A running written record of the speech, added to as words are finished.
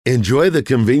Enjoy the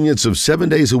convenience of 7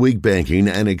 days a week banking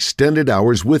and extended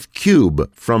hours with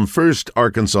Cube from First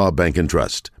Arkansas Bank and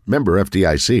Trust. Member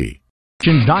FDIC.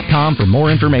 .com for more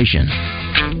information.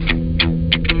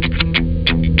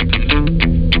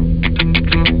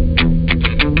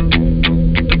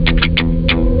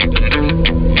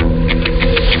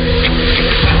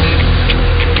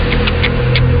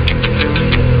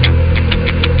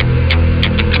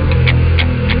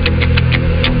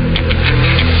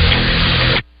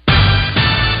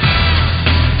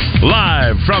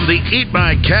 From the Eat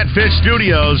My Catfish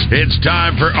studios, it's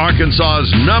time for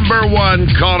Arkansas's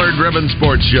 #1 caller-driven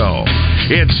sports show.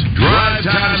 It's Drive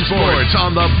Time Sports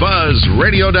on the Buzz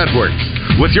Radio Network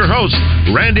with your hosts,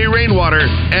 Randy Rainwater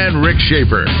and Rick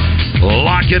Shaeffer.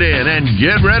 Lock it in and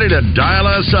get ready to dial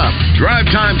us up. Drive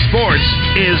Time Sports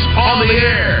is on the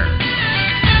air.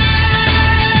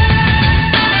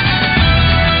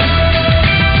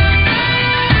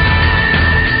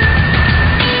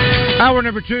 Hour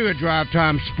number 2 at Drive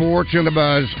Time Sports in the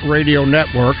Buzz Radio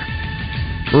Network.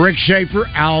 Rick Shaeffer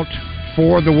out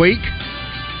for the week.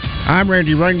 I'm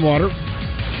Randy Rainwater.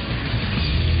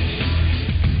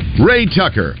 Ray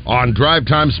Tucker on Drive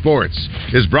Time Sports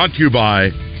is brought to you by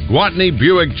Gwatney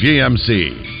Buick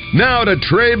GMC. Now to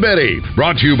Trey Biddy,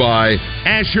 brought to you by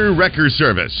Asher Wrecker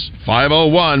Service,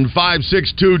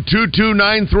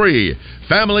 501-562-2293.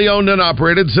 Family owned and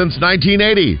operated since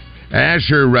 1980.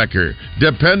 Asher Wrecker,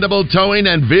 dependable towing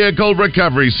and vehicle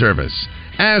recovery service.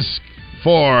 Ask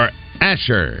for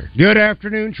Asher. Good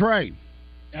afternoon, Trey.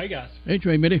 Hey, guys. Hey,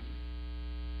 Trey Biddy.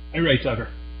 Hey, Ray Tucker.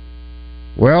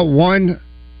 Well, one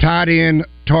tight end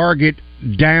target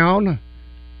down.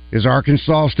 Is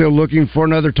Arkansas still looking for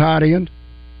another tight end?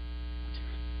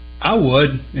 I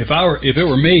would. If it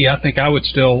were me, I think I would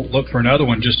still look for another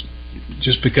one just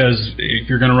because if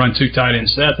you're going to run 2 tight end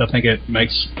sets, I think it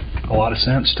makes a lot of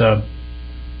sense to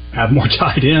have more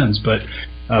tight ends. But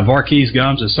Varkey's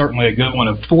Gums is certainly a good one.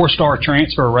 A 4-star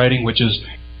transfer rating, which is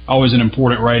always an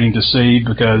important rating to see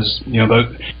because,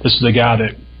 this is the guy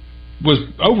that was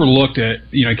overlooked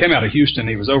he came out of Houston.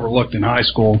 He was overlooked in high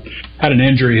school, had an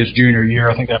injury his junior year.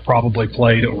 I think that probably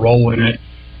played a role in it.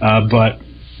 But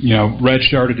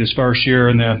redshirted his first year,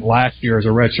 and then last year as a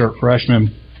redshirt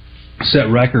freshman, set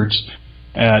records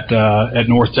at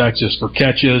North Texas for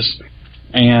catches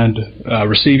and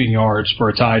receiving yards for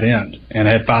a tight end, and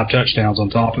had 5 touchdowns on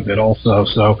top of it also.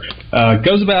 So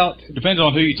goes about, depends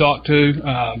on who you talk to.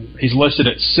 He's listed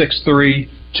at 6'3",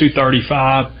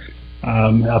 235.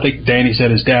 I think Danny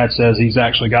said his dad says he's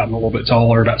actually gotten a little bit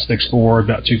taller, about 6'4",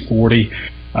 about 240.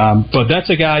 But that's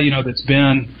a guy, that's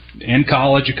been in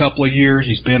college a couple of years.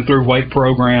 He's been through weight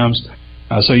programs.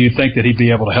 So you'd think that he'd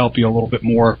be able to help you a little bit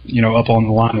more, up on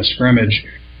the line of scrimmage.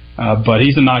 But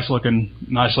he's a nice looking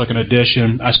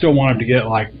addition. I still want him to get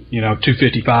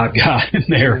 255 guy in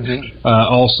there,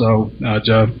 also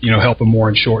to help him more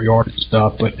in short yardage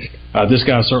stuff. But this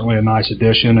guy's certainly a nice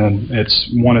addition, and it's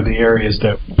one of the areas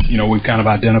that we've kind of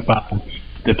identified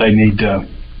that they need to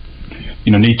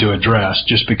address,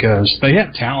 just because they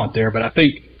have talent there. But I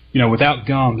think without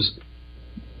Gums,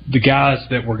 the guys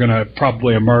that were going to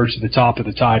probably emerge to the top of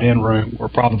the tight end room were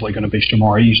probably going to be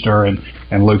Shamar Easter and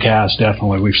Luke Haas.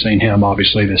 Definitely, we've seen him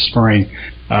obviously this spring,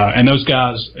 and those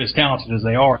guys, as talented as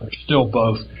they are, they're still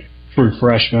both true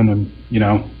freshmen. And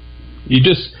you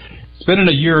just spending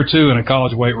a year or two in a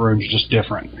college weight room is just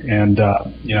different, and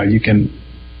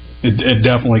it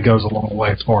definitely goes a long way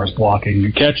as far as blocking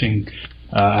and catching.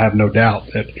 I have no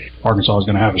doubt that Arkansas is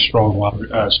going to have a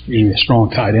strong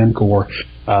tight end core.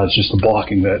 It's just the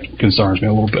blocking that concerns me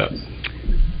a little bit.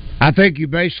 I think you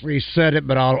basically said it,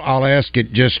 but I'll ask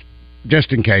it just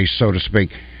in case, so to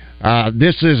speak.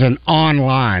 This is an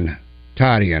online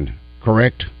tight end,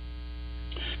 correct?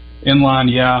 Inline,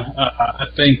 yeah. I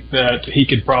think that he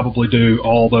could probably do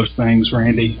all those things,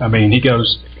 Randy. I mean, he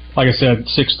goes, like I said,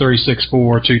 6'3", 6'4",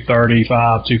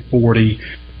 235, 240.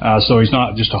 So he's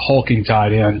not just a hulking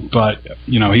tight end, but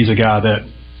he's a guy that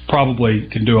probably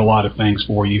can do a lot of things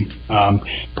for you.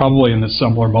 Probably in the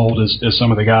similar mold as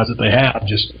some of the guys that they have.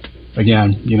 Just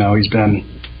again, he's been,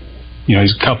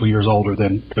 he's a couple years older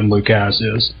than Luke Haas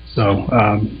is. So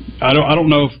I don't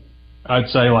know if I'd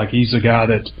say he's a guy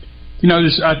that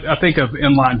I think of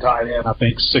inline tight end. I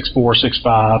think 6'4",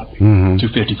 6'5",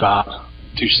 255,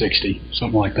 260,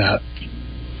 something like that.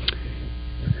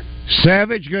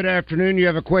 Savage, good afternoon. You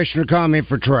have a question or comment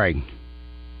for Trey?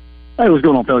 Hey, what's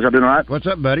going on, fellas? Y'all doing all right? What's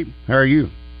up, buddy? How are you?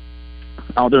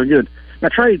 I'm doing good. Now,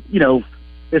 Trey,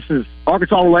 this is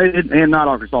Arkansas related and not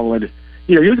Arkansas related.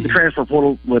 You look at the transfer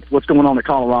portal with what's going on in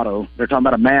Colorado. They're talking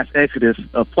about a mass exodus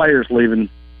of players leaving.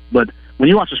 But when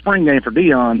you watch the spring game for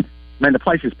Dion, man, the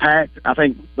place is packed. I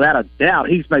think without a doubt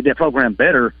he's made that program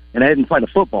better, and they hadn't played a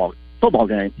football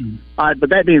game. But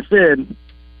that being said,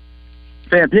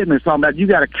 Sam Pittman's talking about you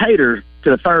got to cater to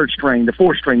the third string, the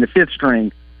fourth string, the fifth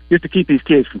string, just to keep these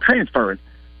kids from transferring.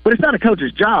 But it's not a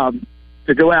coach's job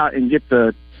to go out and get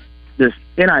this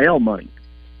NIL money.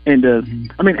 And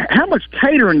I mean, how much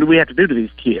catering do we have to do to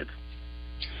these kids?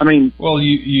 I mean, well,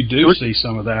 you do see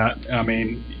some of that. I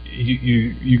mean,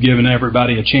 you giving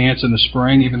everybody a chance in the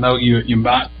spring, even though you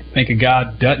might think a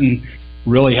guy doesn't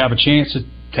really have a chance to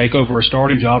take over a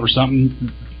starting job or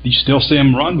something. You still see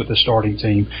him run with the starting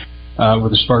team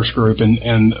with his first group,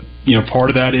 and part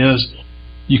of that is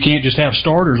you can't just have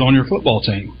starters on your football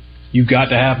team. You've got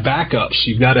to have backups.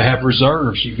 You've got to have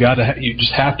reserves. You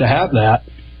just have to have that.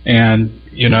 And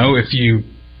if you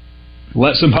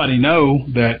let somebody know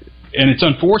that. And it's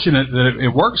unfortunate that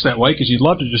it works that way because you'd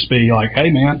love to just be like, hey,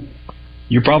 man,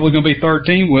 you're probably going to be third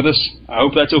team with us. I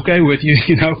hope that's okay with you,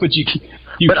 but you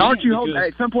But aren't you holding,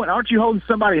 at some point, aren't you holding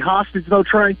somebody hostage, though,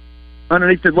 Trey,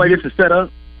 underneath the way this is set up?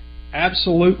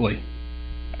 Absolutely.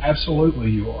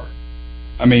 Absolutely you are.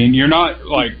 I mean, you're not,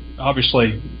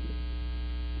 obviously,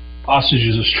 hostage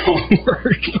is a strong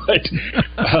word, but...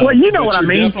 well, you know what I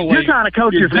mean. You're trying to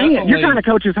coach his hands. You're trying to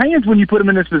coach his hands when you put him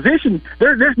in this position.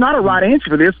 There's not a right answer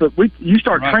for this, but you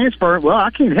start transferring, well, I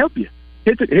can't help you.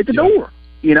 Hit the door.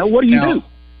 What do you do?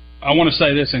 I want to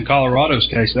say this, in Colorado's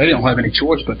case, they don't have any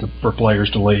choice but for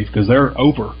players to leave because they're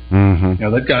over.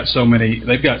 Mm-hmm. They've got so many.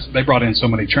 They brought in so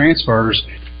many transfers.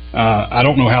 I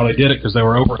don't know how they did it because they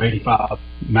were over 85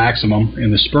 maximum in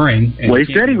the spring. Well, he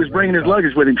said he was bringing his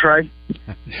luggage with him, Trey.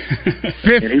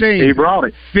 15. He brought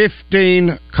it.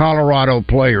 15 Colorado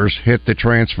players hit the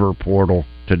transfer portal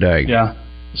today. Yeah.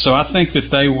 So I think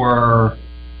that they were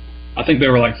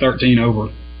like 13 over.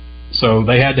 So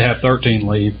they had to have 13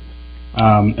 leave.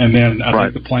 And then I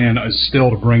think the plan is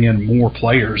still to bring in more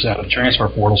players out of the transfer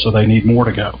portal, so they need more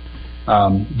to go.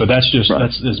 But that's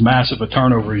as massive a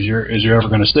turnover as you're ever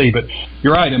going to see. But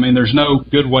you're right. I mean, there's no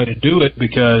good way to do it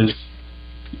because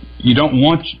you don't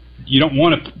want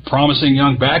a promising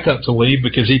young backup to leave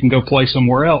because he can go play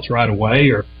somewhere else right away,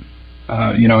 or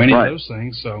any of those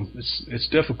things. So it's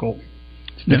difficult.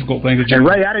 It's a difficult thing to do. And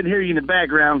Ray, I didn't hear you in the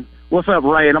background. What's up,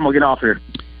 Ray? And I'm gonna get off here.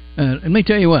 Let me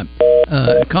tell you what.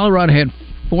 Colorado had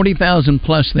 40,000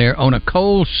 plus there on a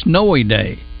cold, snowy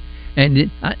day. And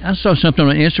I saw something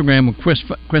on Instagram with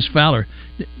Chris Fowler.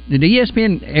 Did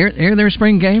ESPN air their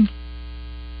spring game?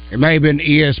 It may have been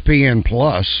ESPN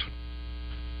Plus.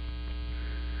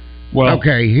 Well,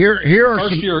 okay. Here are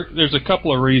first year. There's a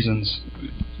couple of reasons.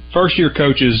 First year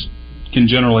coaches can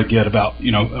generally get about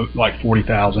like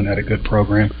 40,000 at a good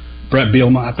program. Brett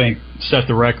Bielema, I think, set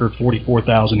the record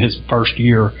 44,000 his first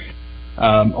year.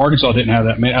 Arkansas didn't have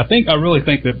that many. I really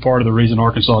think that part of the reason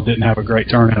Arkansas didn't have a great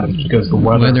turnout is because the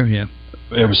weather. Yeah.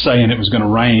 It was saying it was going to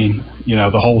rain,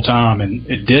 the whole time, and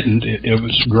it didn't. It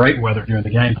was great weather during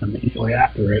the game. Immediately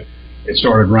after it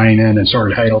started raining and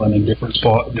started hailing in different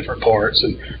parts,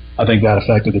 and I think that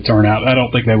affected the turnout. I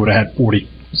don't think they would have had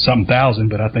 40-something thousand,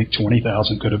 but I think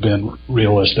 20,000 could have been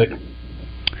realistic.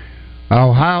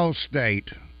 Ohio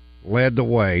State led the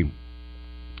way.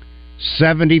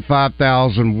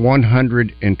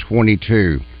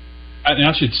 75,122. And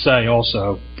I should say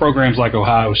also, programs like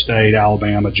Ohio State,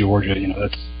 Alabama, Georgia,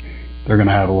 they're going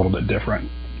to have a little bit different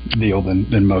deal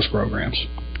than most programs.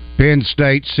 Penn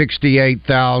State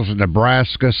 68,000,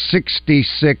 Nebraska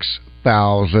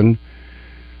 66,000,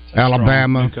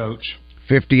 Alabama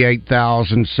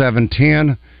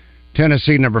 58,710,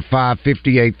 Tennessee number 5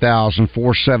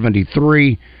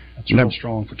 58,473. That's real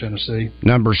strong for Tennessee.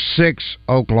 Number 6,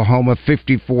 Oklahoma,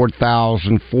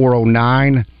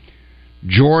 54,409.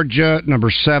 Georgia,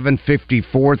 number 7,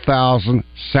 54,000.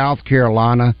 South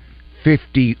Carolina,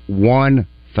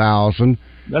 51,000.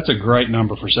 That's a great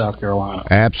number for South Carolina.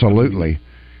 Absolutely.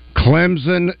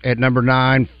 Clemson at number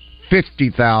 9,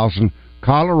 50,000.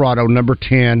 Colorado, number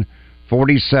 10,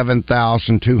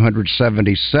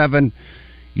 47,277.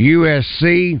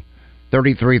 USC,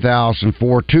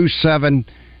 33,427.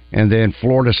 And then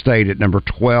Florida State at number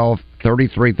 12,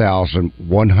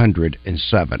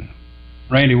 33,107.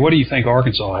 Randy, what do you think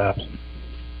Arkansas had?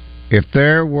 If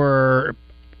there were,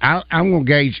 I'm going to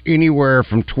gauge anywhere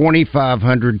from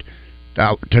 2,500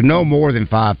 to no more than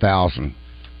 5,000.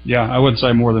 Yeah, I wouldn't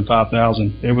say more than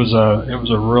 5,000. It was a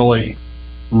really,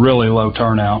 really low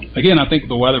turnout. Again, I think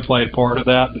the weather played part of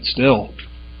that, but still,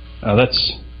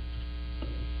 that's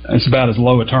about as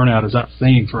low a turnout as I've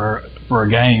seen for a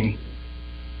game.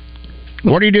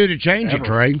 What do you do to change it,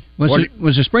 Trey?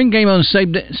 Was the spring game on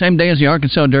the same day as the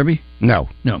Arkansas Derby? No.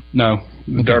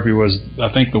 The Derby was, I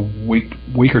think, the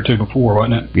week or two before,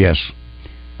 wasn't it? Yes.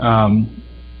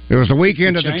 It was the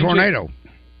weekend of the tornado.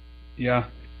 Yeah.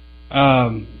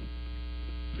 Prop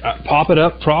it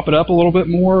up a little bit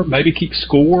more. Maybe keep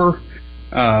score.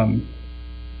 I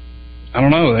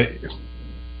don't know.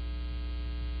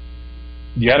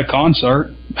 You had a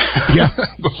concert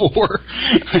before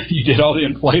you did all the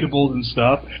inflatables and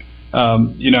stuff,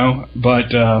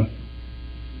 but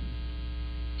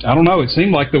I don't know. It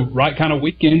seemed like the right kind of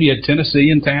weekend. You had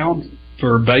Tennessee in town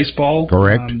for baseball.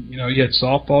 Correct. You had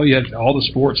softball. You had all the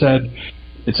sports.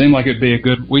 It seemed like it'd be a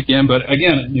good weekend, but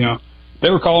again, they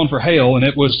were calling for hail, and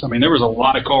it was. I mean, there was a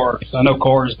lot of cars. I know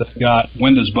cars that got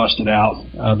windows busted out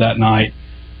that night.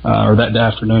 Or that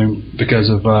afternoon because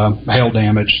of hail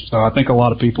damage. So I think a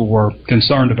lot of people were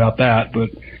concerned about that, but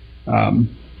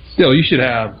still, you should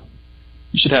have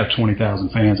 20,000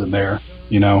 fans in there,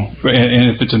 and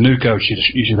if it's a new coach,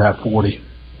 you should have 40.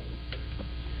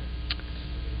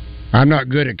 I'm not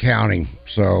good at counting,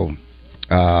 so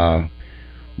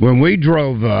when we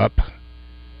drove up,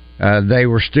 they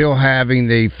were still having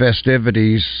the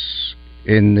festivities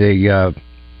in the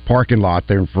parking lot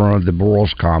there in front of the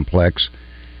Boros complex.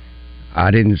 I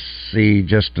didn't see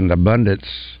just an abundance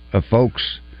of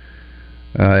folks,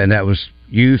 and that was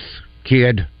youth,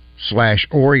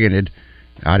 kid/oriented.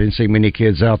 I didn't see many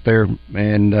kids out there,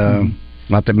 and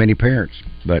not that many parents.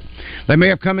 But they may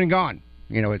have come and gone.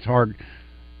 It's hard.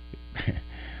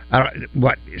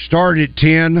 It started at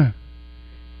 10,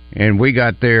 and we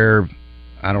got there,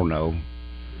 I don't know,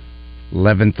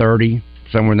 11:30,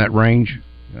 somewhere in that range.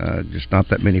 Just not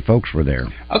that many folks were there.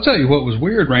 I'll tell you what was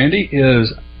weird, Randy,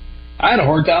 is I had a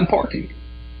hard time parking.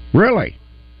 Really?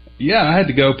 Yeah, I had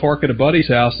to go park at a buddy's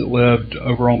house that lived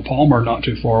over on Palmer, not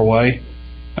too far away,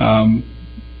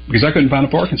 because I couldn't find a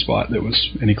parking spot that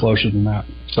was any closer than that.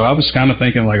 So I was kind of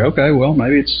thinking, like, okay, well,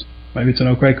 maybe it's an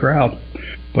okay crowd.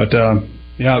 But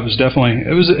yeah, it was definitely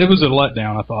it was a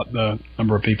letdown. I thought the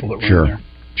number of people that were in there.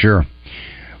 Sure.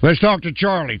 Let's talk to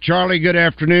Charlie. Charlie, good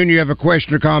afternoon. You have a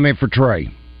question or comment for Trey?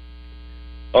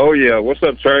 Oh, yeah. What's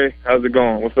up, Trey? How's it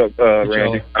going? What's up,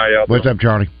 Randy? How y'all doing? What's up,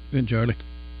 Charlie? Good, Charlie.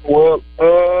 Well,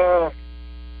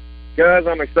 guys,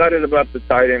 I'm excited about the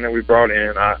tight end that we brought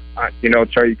in.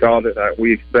 Trey called it.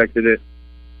 We expected it.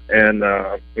 And,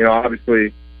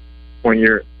 obviously,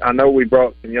 I know we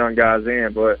brought some young guys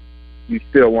in, but you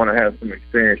still want to have some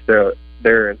experience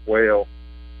there as well.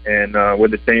 And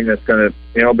with a team that's going to,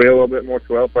 be a little bit more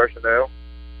 12 personnel,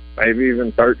 maybe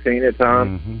even 13 at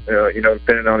times,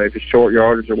 depending on if it's short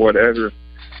yardage or whatever.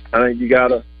 I think you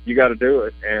gotta do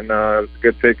it, and it was a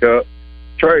good pickup.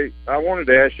 Trey, I wanted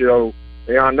to ask you,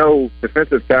 I know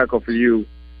defensive tackle for you,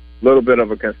 a little bit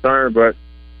of a concern, but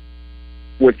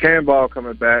with Campbell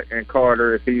coming back and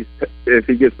Carter, if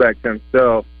he gets back to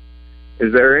himself,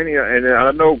 is there any? And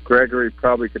I know Gregory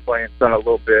probably could play inside a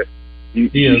little bit.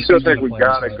 You still think we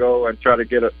gotta go and try to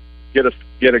get a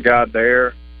guy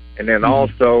there? And then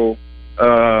also,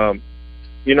 as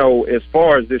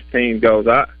far as this team goes,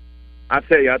 I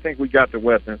tell you, I think we got the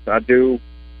weapons. I do.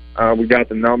 We got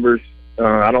the numbers.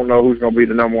 I don't know who's going to be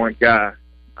the number one guy.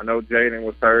 I know Jaden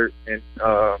was hurt, and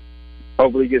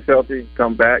hopefully he gets healthy and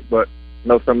come back. But I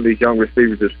know some of these young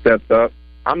receivers have stepped up.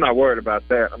 I'm not worried about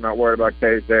that. I'm not worried about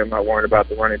KJ. I'm not worried about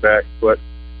the running backs. But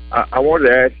I wanted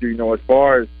to ask you, as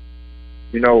far as,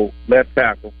 left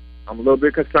tackle, I'm a little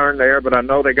bit concerned there, but I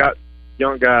know they got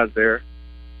young guys there.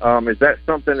 Is that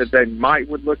something that they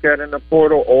would look at in the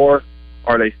portal, or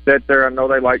are they set there? I know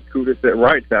they like Kudus at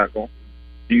right tackle.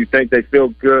 Do you think they feel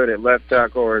good at left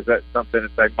tackle, or is that something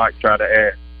that they might try to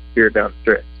add here down the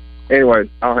stretch? Anyways,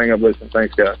 I'll hang up listening.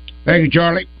 Thanks, guys. Thank you,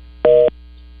 Charlie.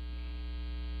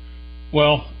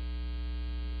 Well,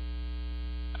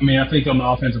 I think on the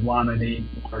offensive line they need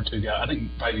one or two guys. I think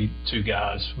maybe two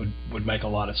guys would make a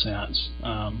lot of sense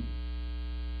on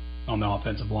the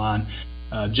offensive line.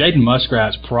 Jaden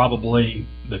Muskrat's probably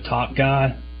the top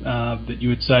guy that you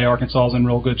would say Arkansas is in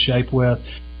real good shape with.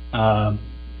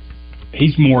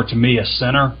 He's more, to me, a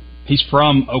center. He's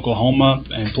from Oklahoma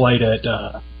and played at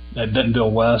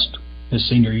Bentonville West his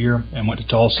senior year and went to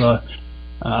Tulsa.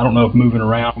 I don't know if moving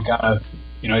around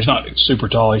he's not super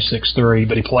tall. He's 6'3",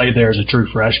 but he played there as a true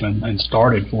freshman and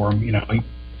started for him.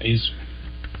 He's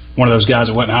one of those guys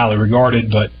that wasn't highly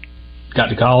regarded, but got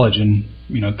to college and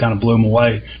kind of blew him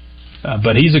away.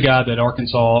 But he's a guy that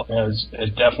Arkansas has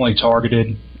definitely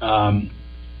targeted.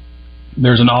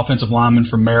 There's an offensive lineman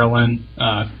from Maryland,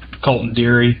 Colton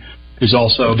Deary, who's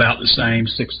also about the same,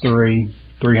 6'3",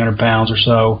 300 pounds or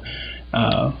so.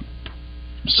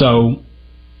 So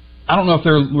I don't know if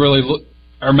they're really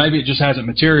or maybe it just hasn't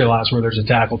materialized where there's a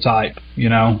tackle type,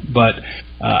 But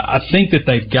I think that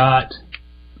they've got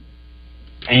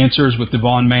answers with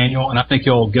Devon Manuel, and I think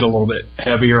he'll get a little bit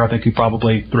heavier. I think he's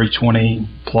probably 320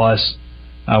 plus.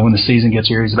 When the season gets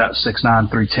here, he's about 6'9",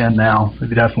 310 now. He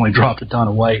definitely dropped a ton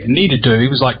of weight and needed to. He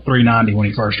was like 390 when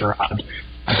he first arrived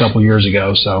a couple years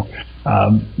ago. So,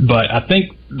 but I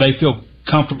think they feel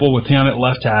comfortable with him at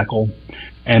left tackle,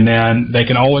 and then they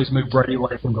can always move Brady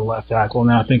Latham to left tackle.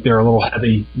 And I think they're a little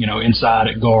heavy, inside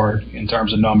at guard in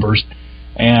terms of numbers.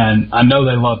 And I know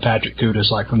they love Patrick Kudus,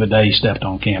 like from the day he stepped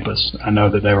on campus. I know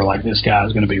that they were like, this guy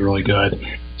is going to be really good.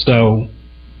 So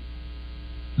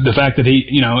the fact that he,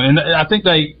 and I think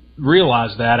they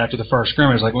realized that after the first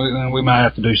scrimmage, like we might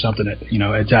have to do something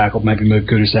at tackle, maybe move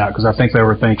Kudus out, because I think they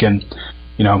were thinking,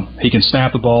 he can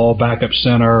snap the ball, back up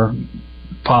center,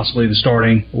 possibly the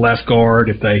starting left guard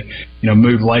if they,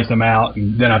 move Latham out,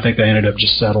 and then I think they ended up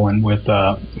just settling with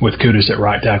Kudus at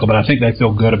right tackle. But I think they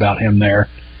feel good about him there,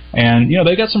 and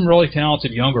they got some really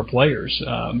talented younger players.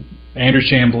 Andrew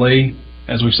Chamblee,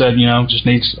 as we said, just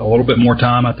needs a little bit more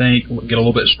time. I think get a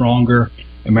little bit stronger.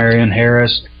 Amarian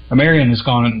Harris. Amarian has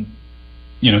gone,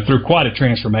 through quite a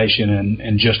transformation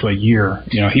in just a year.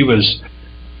 He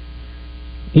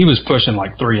was pushing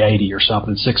like 380 or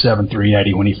something, 6'7",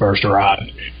 380 when he first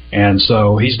arrived. And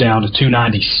so he's down to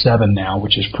 297 now,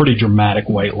 which is pretty dramatic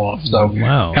weight loss. So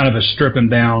kind of a strip him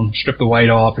down, strip the weight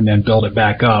off, and then build it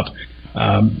back up.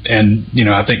 And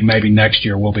I think maybe next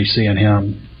year we'll be seeing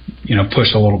him,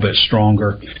 push a little bit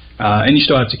stronger. And you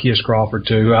still have Takias Crawford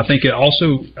too. I think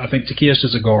Takias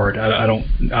is a guard. I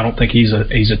don't think he's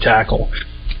a tackle.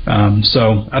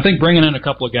 So I think bringing in a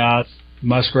couple of guys,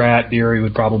 Muskrat, Deary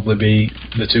would probably be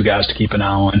the two guys to keep an eye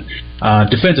on.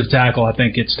 Defensive tackle, I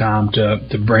think it's time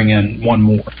to bring in one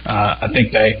more. I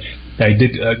think they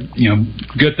did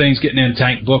good things getting in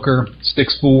Tank Booker,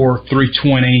 6'4",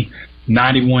 320,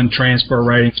 91 transfer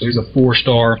rating. So he's a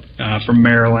 4-star from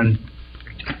Maryland,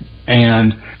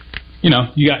 and you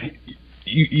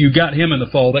got him in the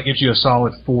fold. That gives you a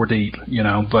solid 4 deep.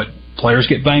 But players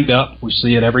get banged up. We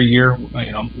see it every year.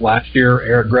 Last year,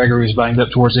 Eric Gregory was banged up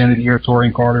towards the end of the year.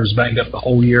 Torian Carter was banged up the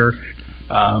whole year.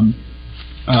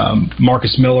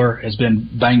 Marcus Miller has been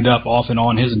banged up off and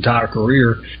on his entire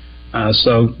career.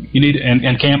 So you need,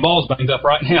 and Cam Ball's banged up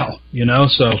right now.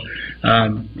 So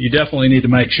you definitely need to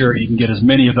make sure you can get as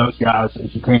many of those guys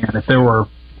as you can. If there were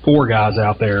 4 guys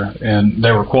out there and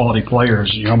they were quality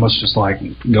players, you almost just like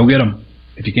go get them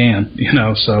if you can.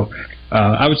 So.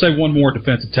 I would say one more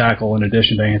defensive tackle in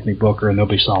addition to Anthony Booker, and they'll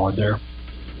be solid there.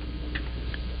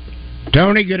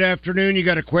 Tony, good afternoon. You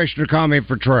got a question or comment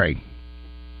for Trey?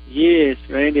 Yes,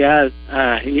 Randy.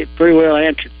 He pretty well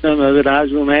answered some of it. I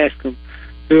was going to ask him,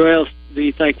 who else do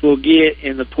you think we'll get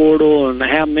in the portal, and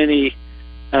how many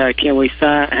can we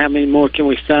sign? How many more can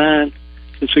we sign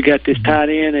since we got this tight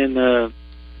end? And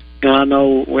I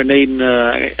know we need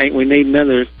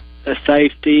another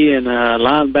safety and a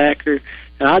linebacker.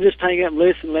 And I'll just hang up and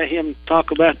listen, let him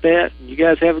talk about that. You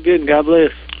guys have a good one. God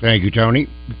bless. Thank you, Tony.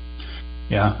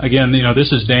 Yeah, again,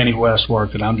 this is Danny West's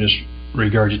work that I'm just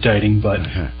regurgitating, but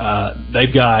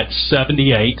they've got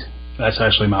 78. That's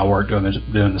actually my work doing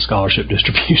the scholarship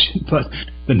distribution, but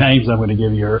the names I'm going to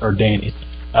give you are Danny's.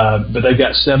 But they've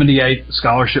got 78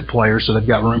 scholarship players, so they've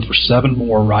got room for 7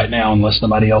 more right now unless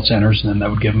somebody else enters, and then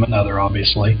that would give them another,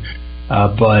 obviously.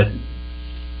 But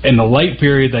in the late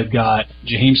period, they've got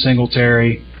Jaheim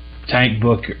Singletary, Tank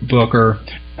Booker,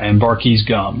 and Barquise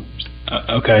Gums.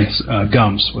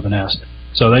 Gums with an S.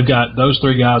 So they've got those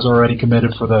 3 guys already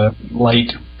committed for the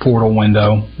late portal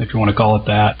window, if you want to call it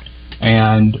that.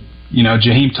 And,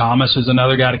 Jaheim Thomas is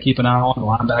another guy to keep an eye on, a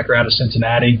linebacker out of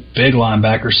Cincinnati, big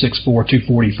linebacker, 6'4",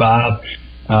 245.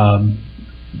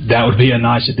 That would be a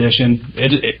nice addition.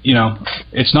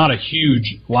 It's not a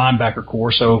huge linebacker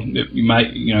core, so you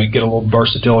might get a little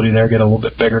versatility there, get a little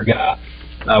bit bigger guy.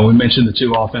 We mentioned the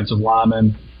 2 offensive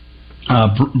linemen.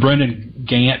 Brendan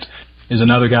Gant is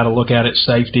another guy to look at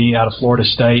safety out of Florida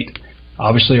State.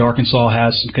 Obviously, Arkansas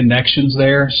has some connections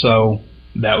there, so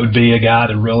that would be a guy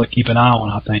to really keep an eye on,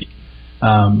 I think.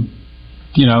 And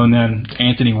then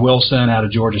Anthony Wilson out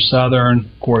of Georgia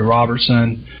Southern, Corey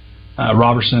Robertson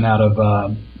out of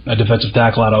a defensive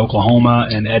tackle out of Oklahoma,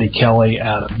 and Eddie Kelly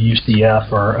out of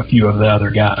UCF are a few of the other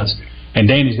guys. And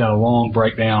Danny's got a long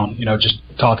breakdown, just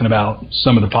talking about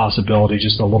some of the possibilities,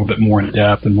 just a little bit more in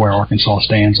depth and where Arkansas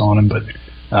stands on them. But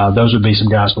those would be some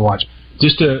guys to watch.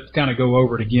 Just to kind of go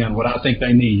over it again, what I think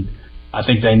they need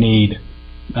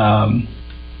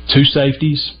 2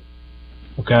 safeties.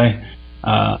 Okay.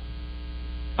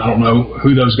 I don't know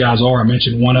who those guys are. I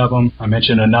mentioned one of them. I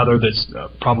mentioned another that's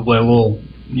probably a little,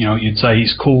 you'd say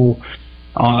he's cool.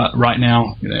 right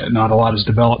now. Not a lot is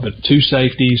developed, but 2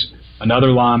 safeties, another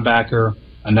linebacker,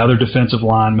 another defensive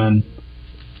lineman,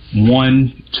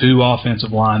 2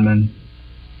 offensive linemen,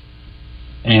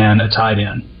 and a tight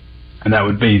end. And that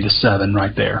would be the 7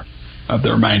 right there of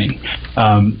the remaining.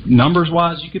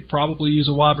 Numbers-wise, you could probably use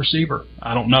a wide receiver.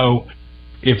 I don't know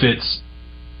if it's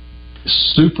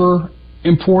super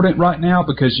important right now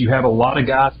because you have a lot of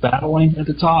guys battling at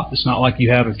the top. It's not like you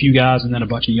have a few guys and then a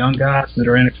bunch of young guys that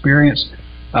are inexperienced.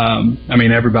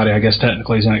 Everybody, I guess,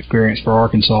 technically is inexperienced for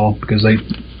Arkansas because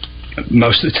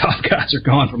most of the top guys are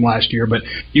gone from last year, but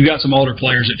you've got some older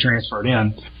players that transferred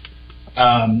in.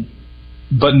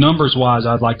 But numbers-wise,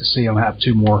 I'd like to see them have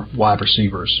 2 more wide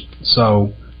receivers.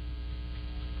 So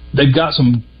they've got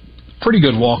some pretty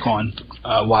good walk-on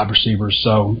wide receivers.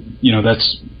 So,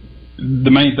 that's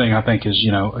the main thing, I think, is,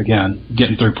 again,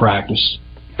 getting through practice,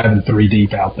 having 3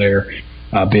 deep out there,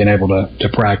 being able to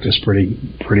practice pretty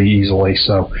easily.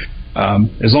 So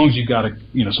as long as you've got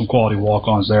some quality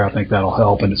walk-ons there, I think that'll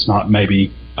help, and it's not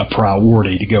maybe a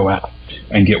priority to go out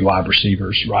and get wide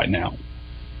receivers right now.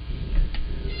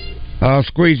 I'll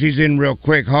squeeze these in real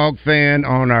quick. Hog Fan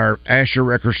on our Asher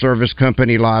Record Service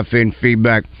Company live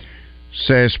feedback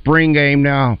says spring game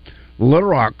now. Little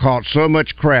Rock caught so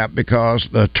much crap because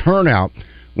the turnout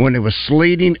when it was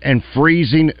sleeting and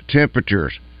freezing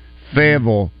temperatures.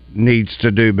 Fayetteville needs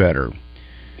to do better.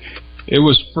 It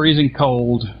was freezing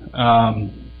cold.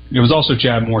 It was also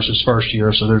Chad Morris's first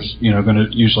year, so there's going to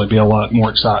usually be a lot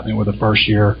more excitement with the first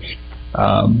year.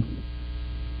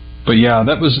 But yeah,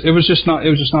 it was just not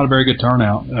a very good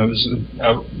turnout. I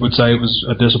would say it was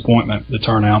a disappointment, the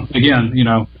turnout. Again,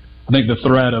 I think the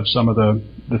threat of some of the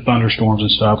thunderstorms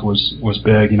and stuff was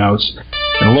big.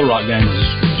 The Little Rock game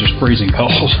was just freezing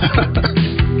cold.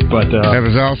 But that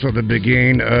was also the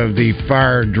beginning of the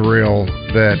fire drill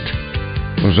that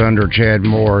was under Chad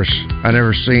Morris. I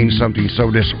never seen something so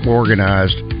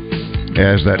disorganized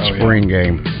as that spring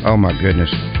game. Oh my goodness.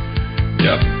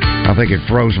 Yep. I think it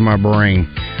froze my brain.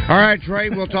 All right, Trey,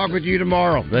 we'll talk with you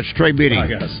tomorrow. That's Trey Biddy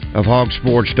of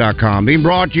Hogsports.com. Being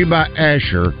brought to you by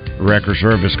Asher Record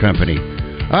Service Company.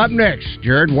 Up next,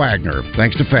 Jared Wagner,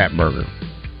 thanks to Fatburger.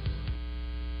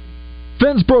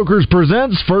 Fence Brokers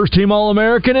presents first-team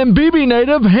All-American and BB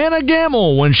native Hannah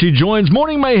Gamble when she joins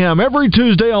Morning Mayhem every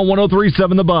Tuesday on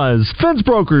 103.7 The Buzz. Fence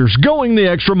Brokers, going the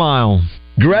extra mile.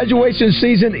 Graduation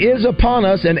season is upon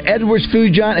us, and Edwards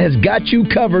Food Giant has got you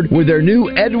covered with their new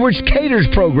Edwards Caters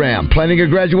program. Planning a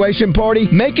graduation party?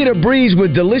 Make it a breeze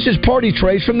with delicious party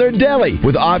trays from their deli,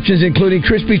 with options including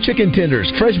crispy chicken tenders,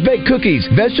 fresh baked cookies,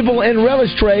 vegetable and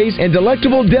relish trays, and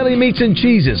delectable deli meats and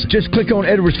cheeses. Just click on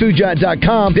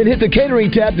EdwardsFoodGiant.com, then hit the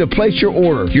catering tab to place your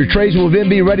order. Your trays will then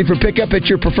be ready for pickup at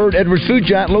your preferred Edwards Food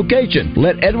Giant location.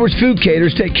 Let Edwards Food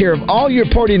Caters take care of all your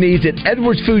party needs at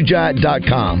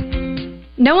EdwardsFoodGiant.com.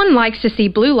 No one likes to see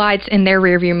blue lights in their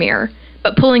rearview mirror,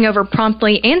 but pulling over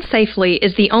promptly and safely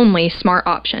is the only smart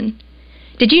option.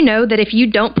 Did you know that if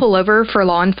you don't pull over for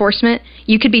law enforcement,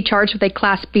 you could be charged with a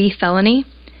Class B felony?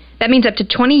 That means up to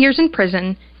 20 years in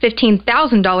prison,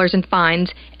 $15,000 in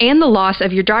fines, and the loss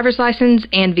of your driver's license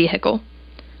and vehicle.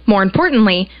 More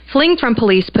importantly, fleeing from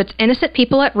police puts innocent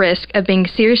people at risk of being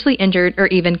seriously injured or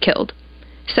even killed.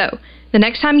 So, the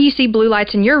next time you see blue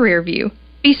lights in your rear view,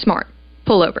 be smart.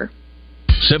 Pull over.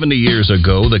 70 years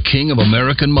ago, the king of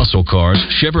American muscle cars,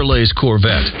 Chevrolet's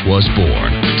Corvette, was born.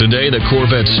 Today, the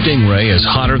Corvette Stingray is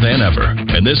hotter than ever.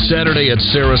 And this Saturday at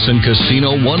Saracen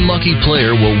Casino, one lucky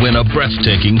player will win a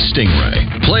breathtaking Stingray.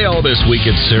 Play all this week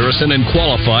at Saracen and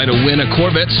qualify to win a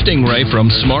Corvette Stingray from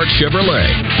Smart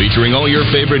Chevrolet. Featuring all your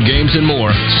favorite games and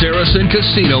more, Saracen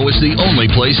Casino is the only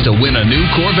place to win a new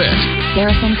Corvette.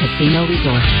 Saracen Casino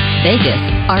Resort, Vegas,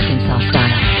 Arkansas style.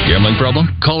 Gambling problem?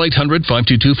 Call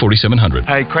 800-522-4700.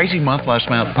 Hey, crazy month last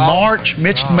month. March,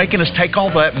 Mitch making us take all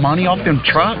that money off them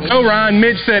trucks. Oh, Ryan,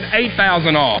 Mitch said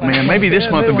 8,000 off. Man, maybe this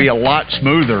month will be a lot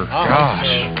smoother. Gosh.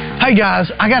 Hey,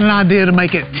 guys, I got an idea to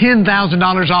make it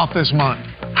 $10,000 off this month.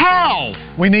 How?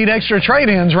 We need extra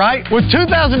trade-ins, right? With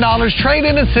 $2,000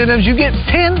 trade-in incentives, you get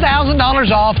 $10,000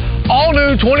 off all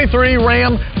new 23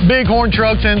 Ram Bighorn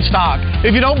trucks in stock.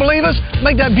 If you don't believe us,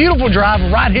 make that beautiful drive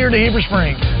right here to Heber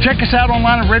Springs. Check us out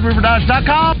online at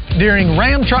RedRiverDodge.com during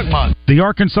Ram Truck Month. The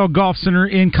Arkansas Golf Center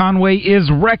in Conway is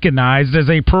recognized as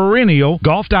a perennial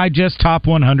Golf Digest Top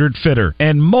 100 fitter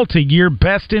and multi-year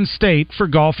best in state for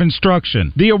golf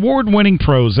instruction. The award-winning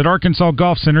pros at Arkansas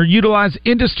Golf Center utilize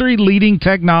industry-leading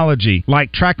technology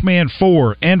like TrackMan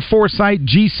 4 and Foresight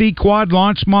GC quad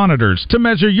launch monitors to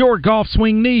measure your golf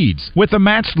swing needs. goods. With a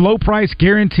matched low price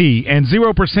guarantee and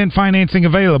 0% financing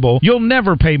available, you'll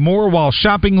never pay more while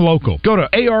shopping local. Go to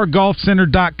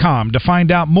argolfcenter.com to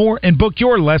find out more and book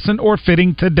your lesson or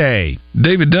fitting today.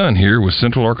 David Dunn here with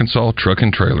Central Arkansas Truck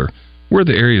and Trailer. We're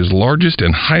the area's largest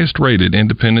and highest rated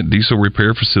independent diesel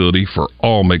repair facility for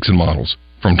all makes and models,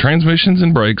 from transmissions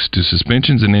and brakes to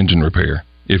suspensions and engine repair.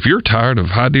 If you're tired of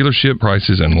high dealership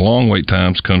prices and long wait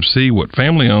times, come see what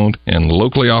family-owned and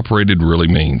locally operated really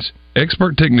means.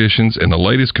 Expert technicians and the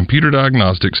latest computer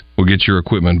diagnostics will get your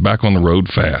equipment back on the road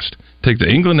fast. Take the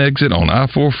England exit on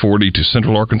I-440 to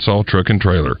Central Arkansas Truck and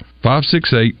Trailer,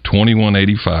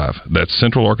 568-2185. That's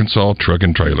Central Arkansas Truck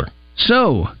and Trailer.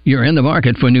 So, you're in the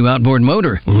market for a new outboard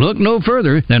motor. Look no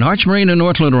further than Arch Marine in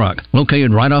North Little Rock.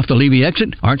 Located right off the Levy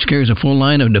exit, Arch carries a full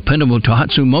line of dependable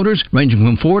Tohatsu motors ranging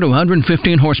from 4 to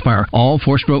 115 horsepower, all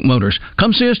 4-stroke motors.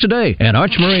 Come see us today at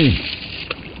Arch Marine.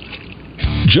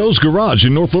 Joe's Garage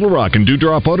in North Little Rock and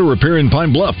Dewdrop Auto Repair in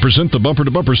Pine Bluff present the Bumper to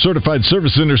Bumper Certified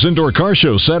Service Center's Indoor Car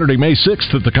Show Saturday, May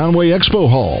 6th at the Conway Expo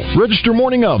Hall. Register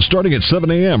morning of starting at 7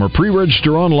 a.m. or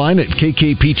pre-register online at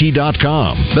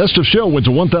kkpt.com. Best of Show wins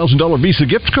a $1,000 Visa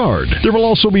gift card. There will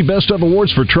also be Best of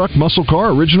Awards for Truck, Muscle Car,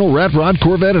 Original, Rat Rod,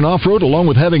 Corvette, and Off-Road, along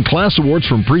with having class awards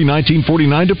from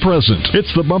pre-1949 to present.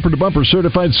 It's the Bumper to Bumper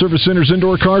Certified Service Center's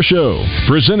Indoor Car Show,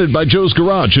 presented by Joe's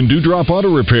Garage and Dewdrop Auto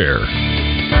Repair.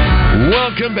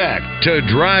 Welcome back to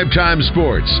Drive Time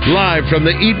Sports, live from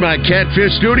the Eat My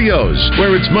Catfish studios,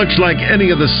 where it's much like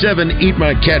any of the 7 Eat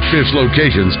My Catfish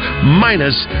locations,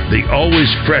 minus the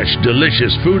always fresh,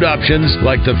 delicious food options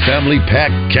like the family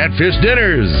pack catfish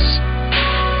dinners.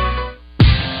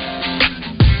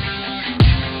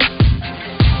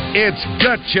 It's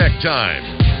gut check time.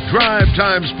 Drive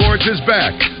Time Sports is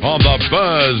back on the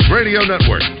Buzz Radio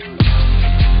Network.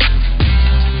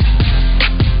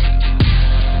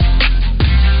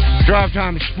 Drive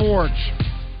Time Sports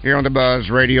here on the Buzz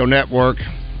Radio Network.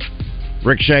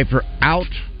 Rick Shaeffer out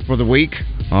for the week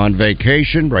on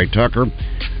vacation. Ray Tucker.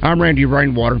 I'm Randy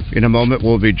Rainwater. In a moment,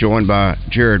 we'll be joined by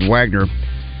Jared Wagner.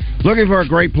 Looking for a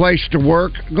great place to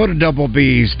work? Go to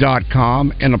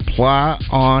doublebs.com and apply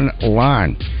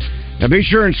online. Now, be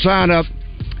sure and sign up,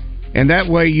 and that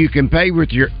way you can pay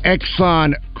with your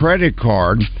Exxon credit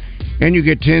card, and you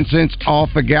get 10 cents off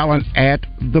a gallon at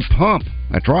the pump.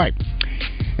 That's right.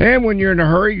 And when you're in a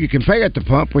hurry, you can pay at the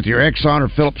pump with your Exxon or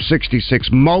Phillips 66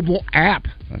 mobile app.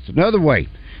 That's another way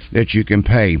that you can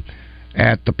pay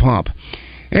at the pump.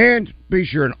 And be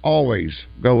sure and always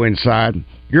go inside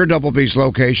your Double B's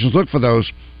locations. Look for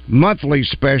those monthly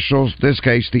specials, in this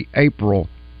case, the April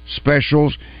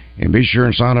specials. And be sure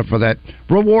and sign up for that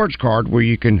rewards card where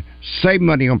you can save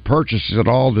money on purchases at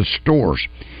all the stores.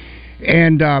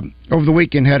 And over the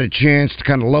weekend, had a chance to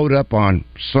kind of load up on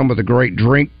some of the great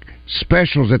drink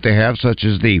specials that they have, such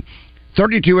as the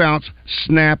 32-ounce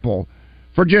Snapple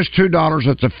for just $2.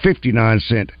 That's a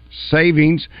 59-cent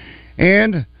savings.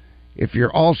 And if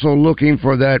you're also looking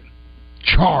for that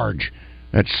charge,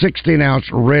 that 16-ounce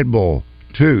Red Bull,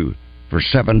 too, for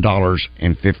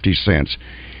 $7.50.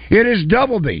 It is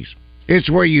Double B's. It's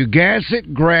where you gas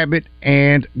it, grab it,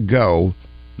 and go.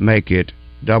 Make it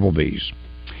Double B's.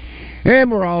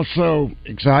 And we're also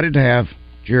excited to have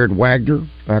Jared Wagner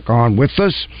back on with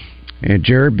us. And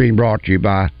Jared being brought to you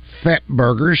by Fat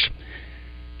Burgers.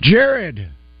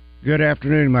 Jared, good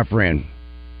afternoon, my friend.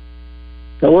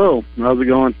 Hello. How's it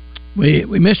going? We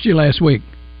missed you last week.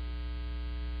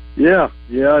 Yeah.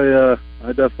 I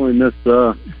definitely missed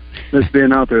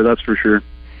being out there, that's for sure.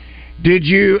 Did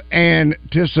you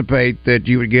anticipate that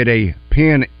you would get a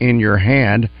pen in your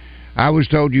hand? I was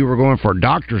told you were going for a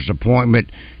doctor's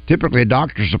appointment. Typically, a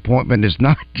doctor's appointment is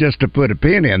not just to put a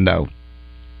pen in, though.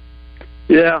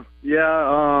 Yeah.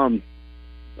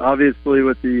 Obviously,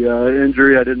 with the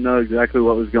injury, I didn't know exactly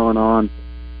what was going on.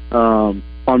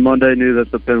 On Monday, knew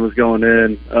that the pen was going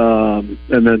in,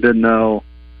 and then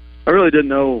I really didn't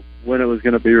know when it was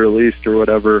going to be released or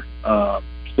whatever.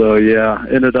 So, yeah,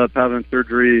 ended up having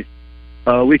surgery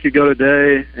a week ago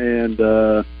today, and,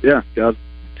 got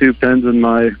 2 pens in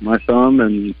my thumb,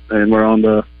 and we're on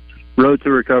the road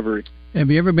to recovery. Have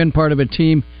you ever been part of a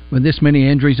team with this many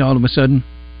injuries all of a sudden?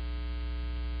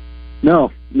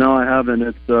 No, I haven't.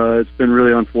 It's been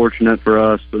really unfortunate for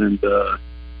us, and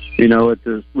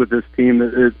with this team,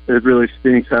 it really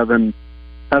stinks having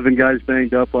guys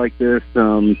banged up like this,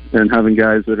 and having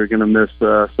guys that are going to miss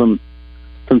some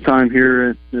time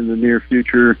here in the near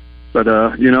future. But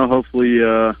hopefully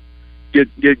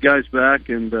get guys back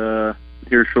and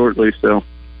here shortly. So,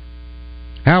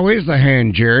 how is the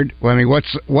hand, Jared? Well, I mean, what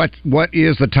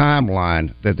is the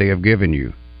timeline that they have given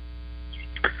you?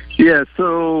 Yeah,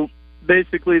 so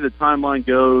basically the timeline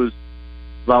goes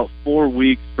about 4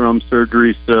 weeks from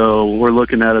surgery, so we're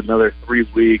looking at another 3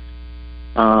 weeks,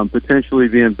 potentially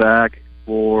being back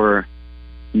for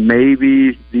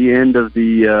maybe the end of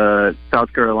the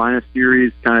South Carolina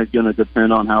series. Kind of going to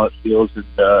depend on how it feels and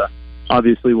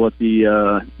obviously what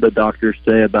the doctors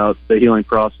say about the healing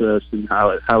process and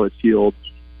how it's healed.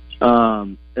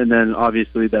 And then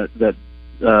obviously that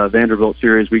Vanderbilt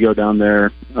series, we go down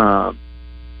there. That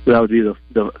would be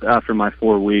the after my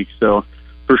 4 weeks. So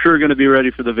for sure going to be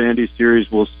ready for the Vandy series.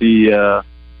 We'll see where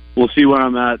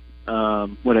I'm at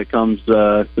when it comes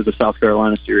to the South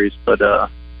Carolina series. But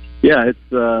yeah,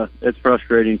 it's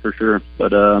frustrating for sure.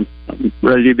 But I'm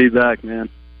ready to be back, man.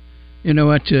 You know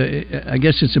what? I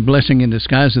guess it's a blessing in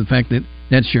disguise, the fact that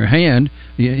that's your hand,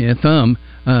 your thumb,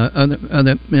 other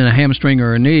than a hamstring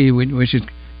or a knee, which is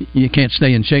you can't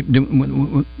stay in shape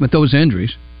with those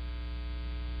injuries.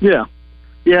 Yeah,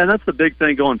 and that's the big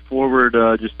thing going forward.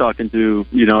 Just talking to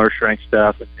our strength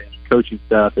staff and coaching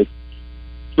staff.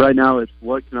 Right now, it's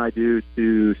what can I do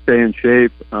to stay in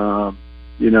shape?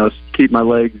 Keep my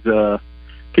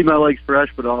legs fresh,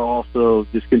 but I'll also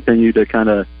just continue to kind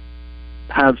of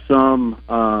have some,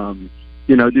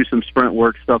 do some sprint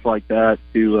work, stuff like that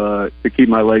to keep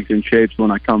my legs in shape. So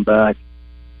when I come back,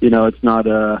 it's not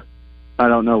I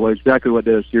don't know exactly what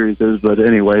the series is, but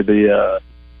anyway,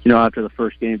 after the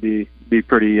first game, be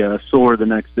pretty sore the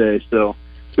next day. So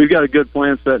we've got a good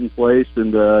plan set in place,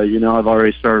 and I've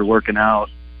already started working out,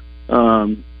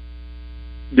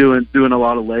 doing a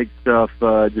lot of leg stuff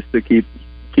just to keep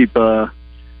in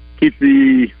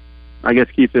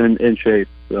shape.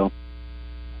 So.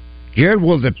 Jared,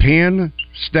 will the pin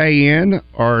stay in,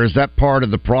 or is that part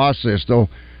of the process? They'll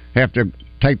have to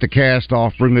take the cast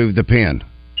off, remove the pin.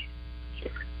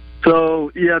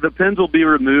 So, yeah, the pins will be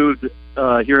removed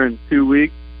here in 2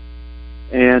 weeks,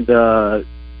 and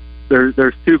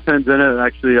there's 2 pins in it.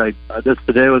 Actually,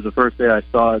 today was the first day I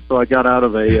saw it, so I got out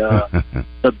of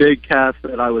a big cast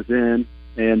that I was in,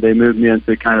 and they moved me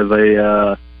into kind of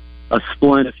a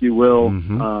splint, if you will.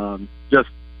 Mm-hmm.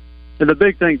 And the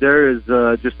big thing there is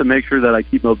just to make sure that I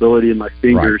keep mobility in my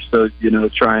fingers. Right. So,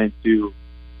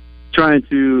 trying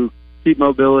to keep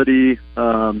mobility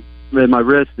in my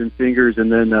wrist and fingers,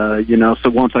 and then so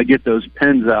once I get those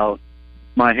pins out,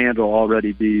 my hand will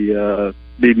already be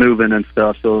moving and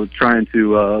stuff. So trying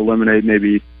to eliminate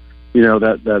maybe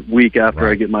that week after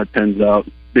I get my pins out,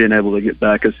 being able to get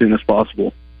back as soon as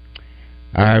possible.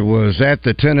 I was at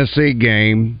the Tennessee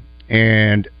game,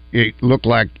 and it looked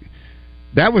like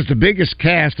that was the biggest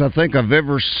cast I think I've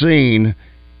ever seen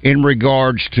in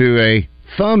regards to a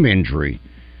thumb injury.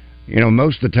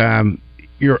 Most of the time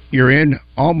you're in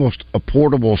almost a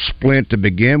portable splint to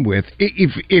begin with.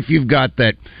 If you've got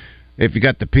the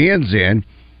pins in,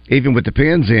 even with the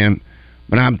pins in,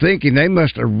 but I'm thinking they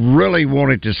must have really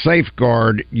wanted to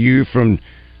safeguard you from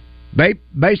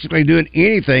basically doing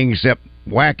anything except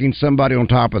whacking somebody on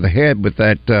top of the head with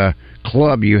that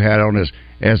club you had on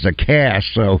as a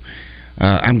cast. So.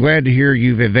 I'm glad to hear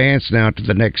you've advanced now to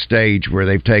the next stage where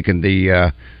they've taken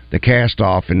the cast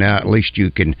off, and now at least you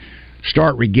can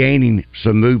start regaining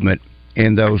some movement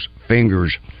in those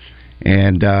fingers.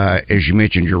 And as you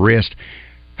mentioned, your wrist.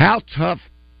 How tough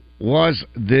was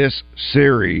this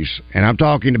series? And I'm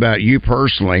talking about you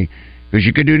personally, because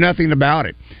you could do nothing about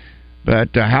it. But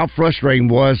how frustrating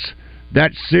was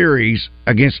that series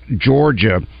against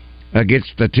Georgia,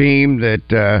 against the team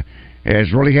that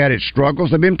has really had its struggles?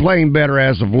 They've been playing better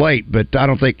as of late, but I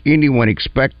don't think anyone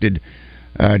expected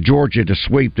Georgia to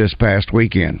sweep this past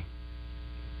weekend.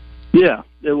 Yeah,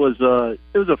 it was a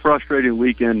frustrating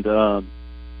weekend.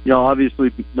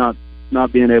 Obviously not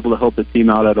being able to help the team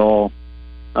out at all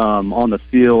on the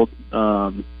field,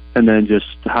 and then just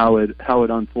how it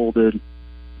unfolded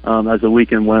as the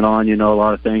weekend went on. A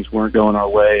lot of things weren't going our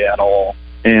way at all,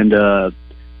 and it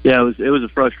was a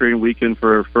frustrating weekend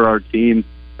for our team.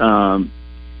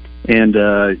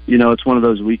 It's one of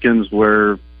those weekends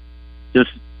where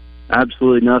just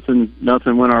absolutely nothing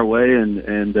went our way, and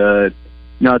at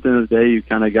the end of the day, you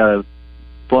kind of got to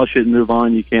flush it and move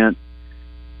on. You can't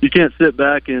sit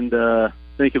back and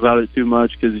think about it too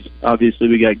much, because obviously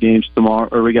we got games tomorrow,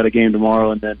 or we got a game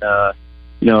tomorrow, and then a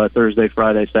Thursday,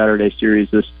 Friday, Saturday series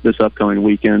this upcoming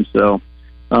weekend. So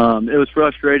it was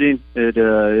frustrating. It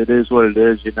is what it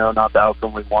is. Not the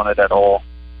outcome we wanted at all.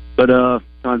 But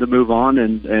time to move on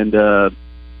and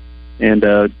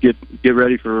get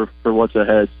ready for what's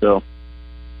ahead. So,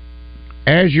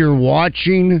 as you're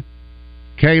watching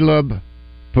Caleb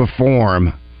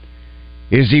perform,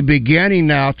 is he beginning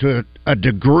now to a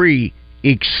degree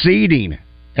exceeding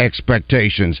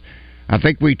expectations? I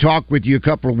think we talked with you a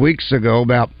couple of weeks ago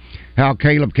about how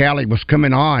Caleb Cali was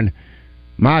coming on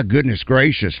my goodness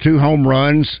gracious, 2 home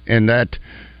runs in that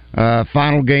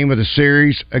final game of the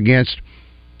series against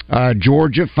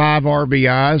Georgia, 5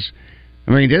 RBIs.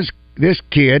 I mean, this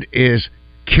kid is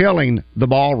killing the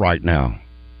ball right now.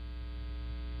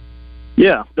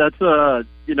 Yeah, that's the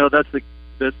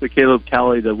Caleb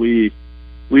Cali that we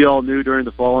all knew during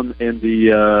the fall and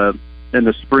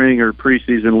the spring or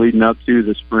preseason leading up to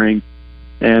the spring.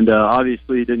 And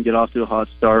obviously he didn't get off to a hot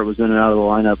start, was in and out of the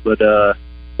lineup, but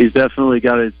he's definitely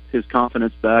got his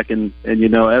confidence back, and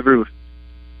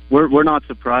we're not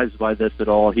surprised by this at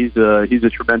all. He's a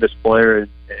tremendous player, and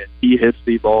he hits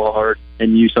the ball hard,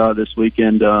 and you saw this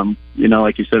weekend,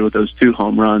 like you said, with those 2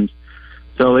 home runs.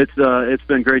 So it's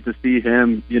been great to see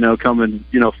him, coming,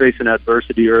 facing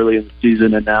adversity early in the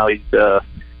season, and now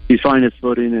he's finding his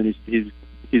footing, and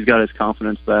he's got his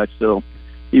confidence back. So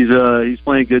he's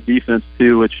playing good defense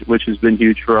too, which has been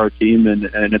huge for our team, and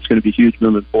it's going to be huge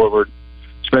moving forward,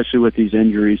 especially with these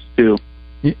injuries too.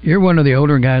 You're one of the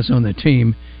older guys on the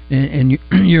team, and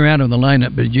you're out of the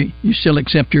lineup, but you still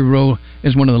accept your role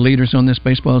as one of the leaders on this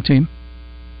baseball team?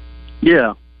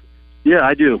 Yeah,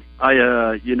 I do.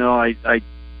 I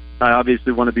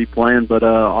obviously want to be playing, but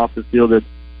off the field,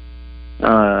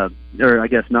 or I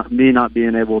guess not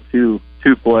being able to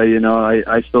play.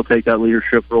 I still take that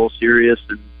leadership role serious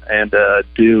and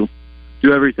do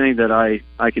everything that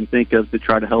I can think of to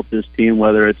try to help this team,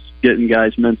 whether it's getting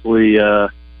guys mentally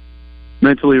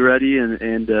ready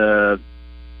and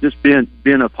just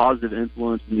being a positive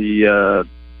influence in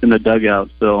the dugout.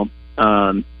 So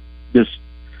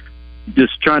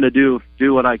just trying to do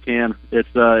what I can.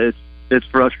 It's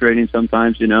frustrating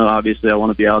sometimes, obviously I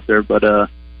want to be out there, but at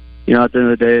the end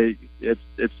of the day,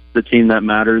 it's the team that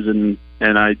matters, and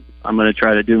I'm going to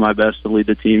try to do my best to lead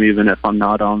the team, even if I'm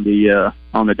not on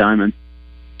the diamond.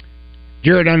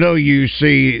 Jared, I know you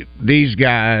see these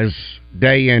guys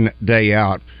day in, day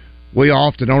out. We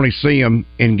often only see them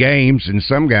in games, and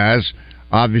some guys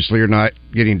obviously are not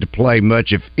getting to play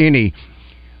much, if any.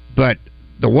 But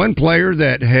the one player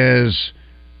that has,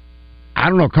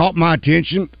 caught my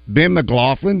attention, Ben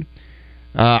McLaughlin.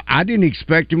 I didn't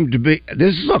expect him to be.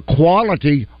 This is a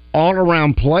quality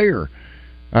all-around player.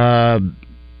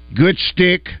 Good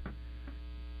stick.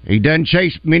 He doesn't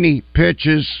chase many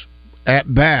pitches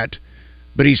at bat,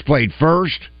 but he's played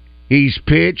first. He's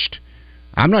pitched.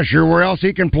 I'm not sure where else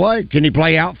he can play. Can he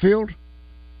play outfield?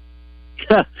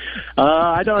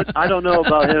 I don't know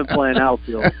about him playing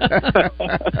outfield.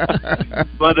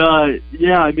 But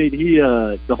yeah, I mean, he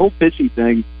the whole pitching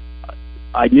thing.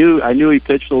 I knew he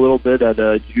pitched a little bit at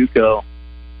JUCO,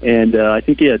 and I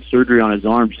think he had surgery on his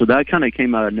arm, so that kind of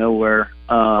came out of nowhere.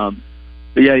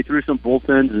 But yeah, he threw some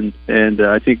bullpens, and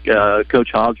I think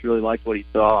Coach Hobbs really liked what he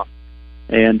saw,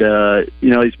 and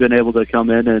he's been able to come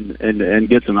in and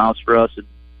get some outs for us. And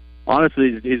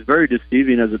honestly, he's very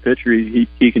deceiving as a pitcher.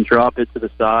 He can drop it to the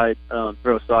side,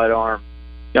 throw a sidearm,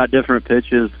 got different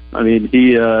pitches. I mean,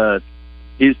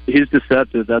 he's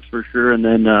deceptive, that's for sure. And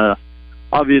then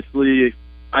obviously,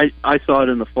 I saw it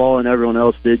in the fall, and everyone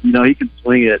else did. He can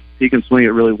swing it. He can swing it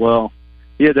really well.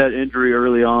 He had that injury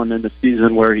early on in the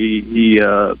season where he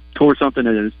tore something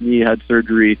in his knee, had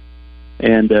surgery,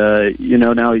 and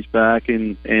now he's back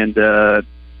and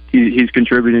he's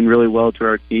contributing really well to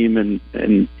our team,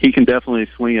 and he can definitely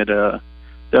swing it.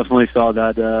 Definitely saw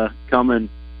that coming.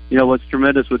 What's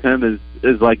tremendous with him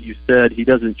is like you said, he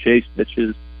doesn't chase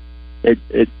pitches.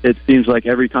 It seems like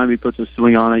every time he puts a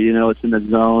swing on it, it's in the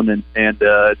zone, and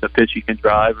it's a pitch he can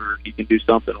drive or he can do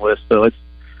something with. So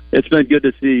it's been good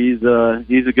to see.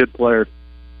 He's a good player.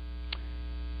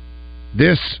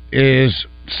 This is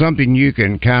something you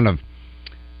can kind of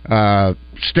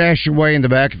stash away in the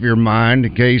back of your mind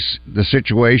in case the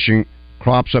situation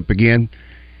crops up again.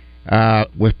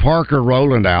 With Parker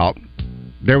Rowland out,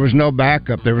 there was no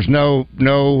backup. There was no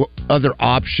other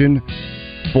option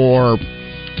for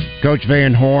Coach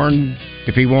Van Horn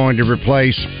if he wanted to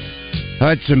replace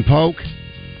Hudson Polk.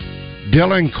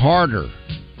 Dylan Carter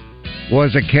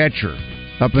was a catcher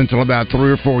up until about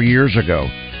 3 or 4 years ago.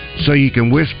 So you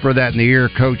can whisper that in the ear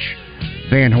of Coach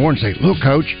Van Horn, say, look,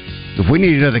 Coach, if we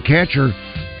need another catcher,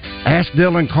 ask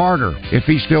Dylan Carter if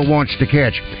he still wants to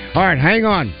catch. All right, hang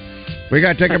on. We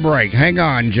got to take a break. Hang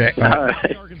on, Jack.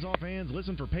 Arkansas fans,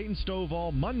 listen for Peyton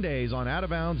Stovall Mondays on Out of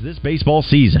Bounds this baseball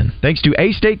season. Thanks to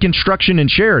A-State Construction in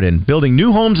Sheridan, building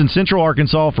new homes in Central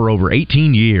Arkansas for over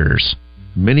 18 years.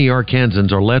 Many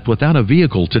Arkansans are left without a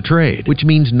vehicle to trade, which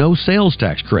means no sales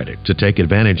tax credit to take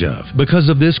advantage of. Because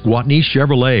of this, Gwatney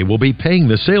Chevrolet will be paying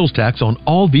the sales tax on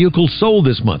all vehicles sold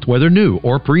this month, whether new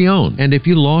or pre-owned. And if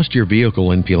you lost your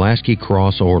vehicle in Pulaski,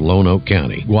 Cross, or Lonoke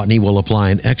County, Gwatney will apply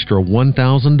an extra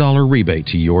 $1,000 rebate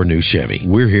to your new Chevy.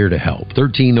 We're here to help.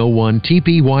 1301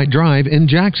 TP White Drive in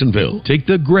Jacksonville. Take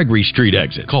the Gregory Street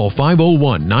exit. Call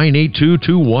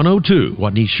 501-982-2102.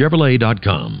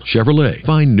 GwatneyChevrolet.com. Chevrolet.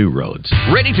 Find new roads.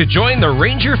 Ready to join the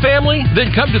Ranger family? Then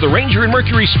come to the Ranger and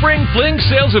Mercury Spring Fling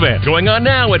Sales Event going on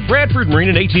now at Bradford Marine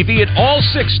and ATV at all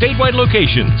 6 statewide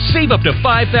locations. Save up to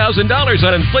 $5,000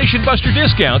 on Inflation Buster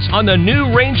discounts on the new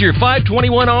Ranger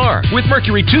 521R with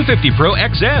Mercury 250 Pro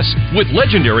XS with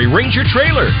legendary Ranger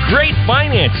trailer. Great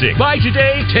financing. Buy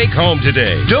today, take home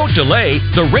today. Don't delay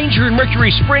the Ranger and Mercury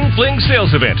Spring Fling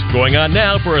Sales Event going on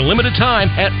now for a limited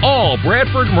time at all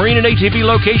Bradford Marine and ATV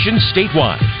locations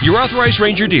statewide. Your authorized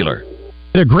Ranger dealer.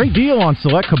 Get a great deal on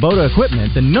select Kubota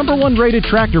equipment, the #1 rated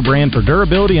tractor brand for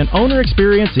durability and owner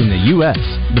experience in the U.S.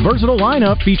 The versatile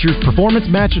lineup features performance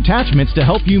match attachments to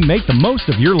help you make the most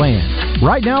of your land.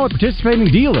 Right now at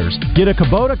participating dealers, get a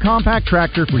Kubota compact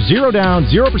tractor for 0 down,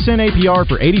 0% APR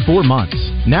for 84 months.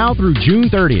 Now through June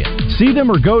 30th. See them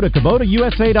or go to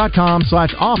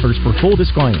KubotaUSA.com/offers for full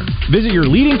disclaimer. Visit your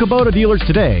leading Kubota dealers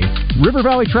today. River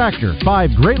Valley Tractor,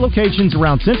 5 great locations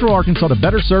around Central Arkansas to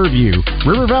better serve you.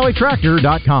 RiverValleyTractor.com.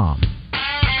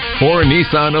 Or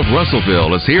Nissan of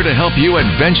Russellville is here to help you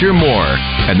adventure more.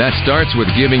 And that starts with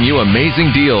giving you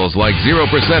amazing deals like 0%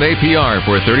 APR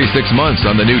for 36 months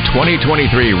on the new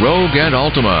 2023 Rogue and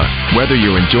Altima. Whether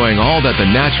you're enjoying all that the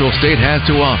natural state has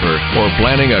to offer or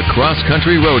planning a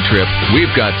cross-country road trip, we've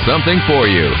got something for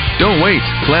you. Don't wait.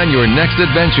 Plan your next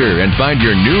adventure and find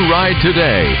your new ride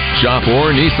today. Shop Or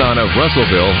Nissan of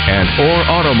Russellville and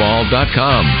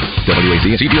OrAutomall.com.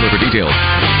 WACC dealer for details.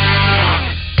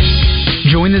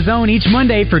 Join the zone each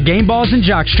Monday for game balls and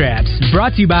jock straps.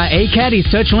 Brought to you by A Caddy's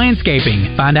Touch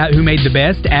Landscaping. Find out who made the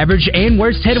best, average, and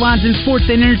worst headlines in sports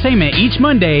and entertainment each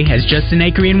Monday as Justin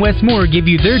Akery and Wes Moore give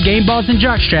you their game balls and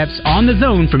jock straps on the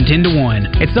zone from 10 to 1.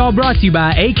 It's all brought to you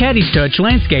by A Caddy's Touch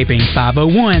Landscaping,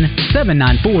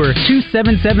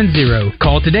 501-794-2770.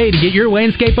 Call today to get your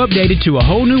landscape updated to a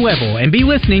whole new level and be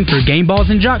listening for game balls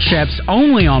and jock straps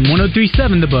only on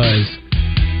 103.7 The Buzz.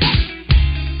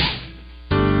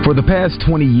 For the past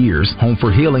 20 years, Home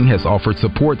for Healing has offered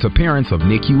support to parents of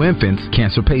NICU infants,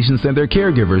 cancer patients and their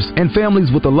caregivers, and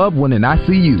families with a loved one in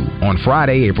ICU. On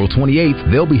Friday, April 28th,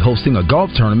 they'll be hosting a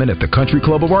golf tournament at the Country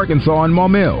Club of Arkansas in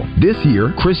Maumelle. This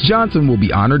year, Chris Johnson will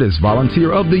be honored as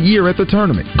Volunteer of the Year at the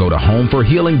tournament. Go to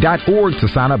homeforhealing.org to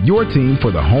sign up your team for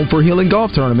the Home for Healing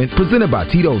Golf Tournament presented by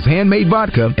Tito's Handmade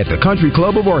Vodka at the Country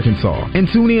Club of Arkansas. And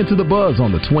tune in to The Buzz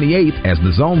on the 28th as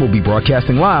the Zone will be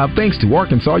broadcasting live thanks to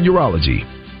Arkansas Urology.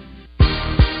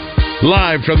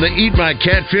 Live from the Eat My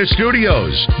Catfish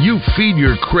studios, you feed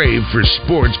your crave for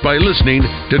sports by listening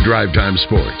to Drivetime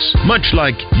Sports. Much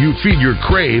like you feed your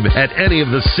crave at any of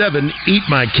the 7 Eat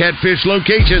My Catfish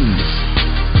locations.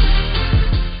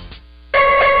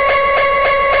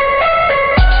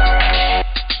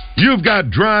 You've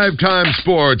got Drivetime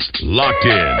Sports locked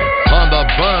in on the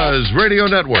Buzz Radio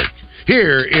Network.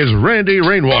 Here is Randy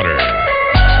Rainwater.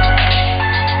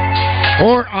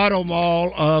 Or Auto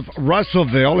Mall of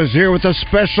Russellville is here with a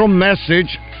special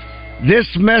message. This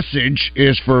message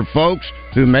is for folks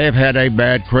who may have had a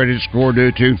bad credit score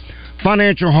due to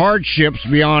financial hardships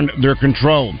beyond their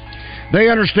control. They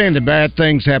understand that bad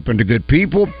things happen to good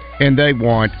people, and they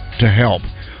want to help.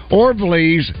 Or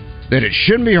believes that it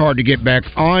shouldn't be hard to get back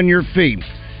on your feet,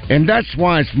 and that's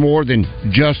why it's more than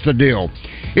just a deal.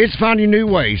 It's finding new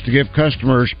ways to give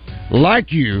customers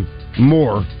like you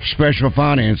more special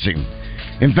financing.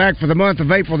 In fact, for the month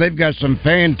of April, they've got some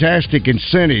fantastic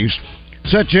incentives,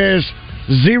 such as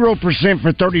 0%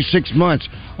 for 36 months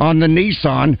on the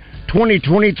Nissan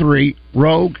 2023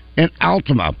 Rogue and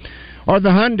Altima, or the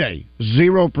Hyundai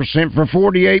 0% for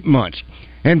 48 months,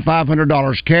 and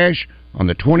 $500 cash on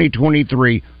the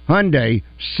 2023 Hyundai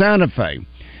Santa Fe,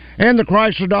 and the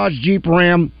Chrysler Dodge Jeep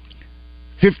Ram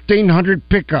 1500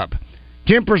 pickup,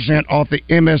 10% off the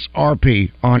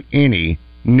MSRP on any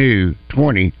new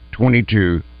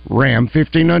 2022 Ram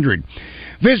 1500.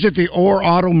 Visit the Orr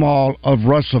Auto Mall of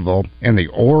Russellville and the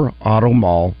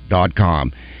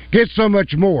OrAutomall.com. Get so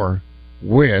much more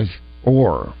with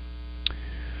Orr.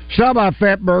 Stop by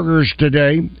Fat Burgers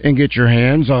today and get your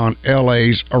hands on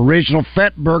LA's original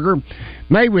Fat Burger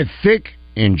made with thick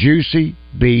and juicy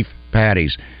beef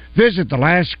patties. Visit the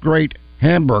last great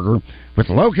hamburger with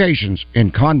locations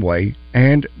in Conway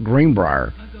and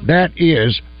Greenbrier. That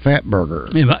is Fat Burger.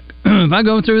 If I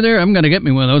go through there, I'm going to get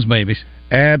me one of those babies.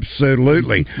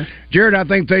 Absolutely. Jared, I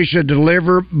think they should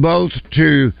deliver both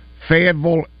to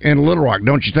Fayetteville and Little Rock.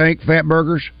 Don't you think, Fat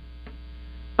Burgers?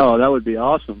 Oh, that would be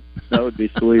awesome. That would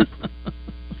be sweet.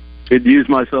 Could use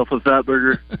myself a Fat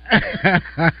Burger.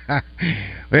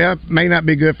 Well, it may not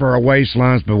be good for our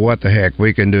waistlines, but what the heck?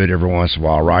 We can do it every once in a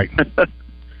while, right?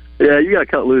 Yeah, you got to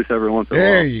cut loose every once in a while.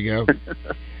 There you go.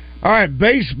 All right,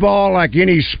 baseball, like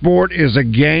any sport, is a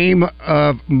game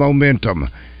of momentum.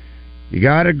 You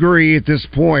got to agree at this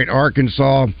point,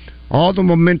 Arkansas, all the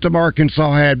momentum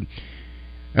Arkansas had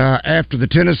after the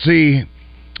Tennessee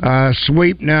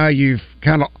sweep, now you've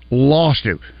kind of lost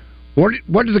it.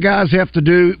 What do the guys have to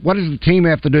do? What does the team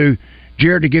have to do,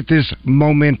 Jared, to get this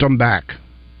momentum back?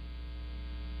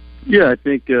 Yeah, I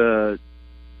think it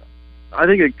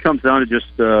comes down to just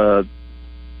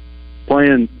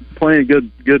playing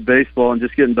good baseball and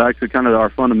just getting back to kind of our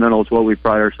fundamentals, what we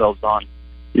pride ourselves on.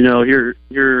 You know, here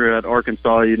at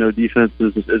Arkansas, you know, defense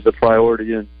is a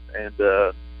priority, and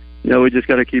you know, we just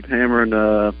got to keep hammering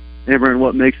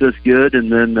what makes us good,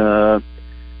 and then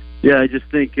I just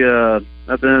think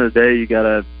at the end of the day, you got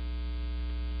to,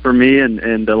 for me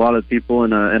and a lot of people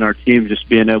in our team, just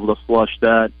being able to flush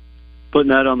that,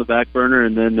 putting that on the back burner,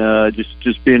 and then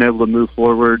just being able to move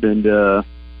forward and you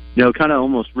know, kind of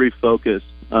almost refocus.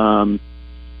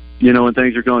 You know, when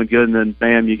things are going good, and then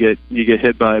bam, you get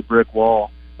hit by a brick wall,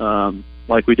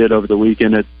 like we did over the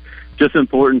weekend. It's just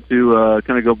important to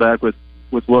kind of go back with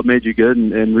what made you good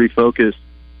and refocus.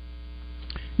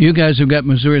 You guys have got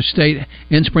Missouri State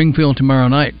in Springfield tomorrow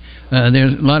night.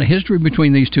 There's a lot of history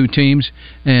between these two teams,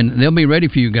 and they'll be ready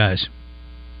for you guys.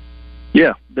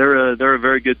 Yeah, they're a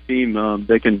very good team.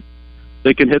 They can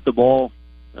hit the ball.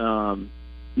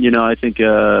 You know, I think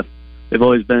they've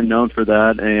always been known for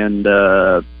that, and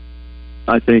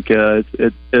I think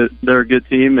they're a good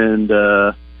team, and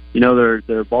you know,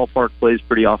 their ballpark plays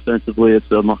pretty offensively.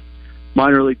 It's a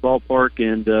minor league ballpark,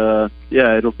 and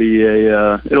it'll be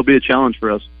a challenge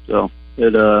for us. So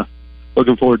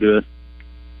looking forward to it.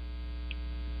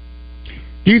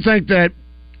 Do you think that,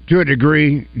 to a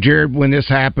degree, Jared, when this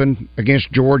happened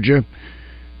against Georgia,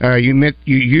 you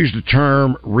used the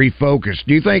term refocus?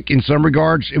 Do you think, in some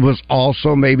regards, it was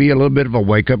also maybe a little bit of a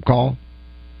wake-up call?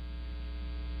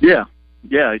 Yeah,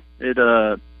 it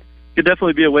could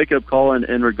definitely be a wake-up call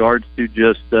in regards to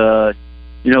just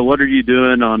you know, what are you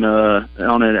doing on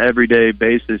an everyday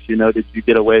basis? You know, did you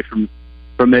get away from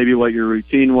maybe what your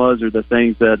routine was, or the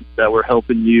things that were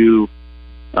helping you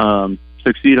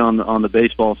succeed on the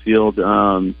baseball field?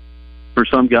 For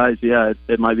some guys, yeah,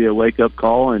 it might be a wake up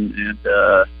call, and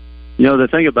you know, the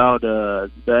thing about the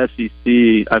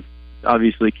SEC, I've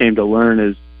obviously came to learn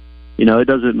is, you know, it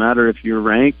doesn't matter if you're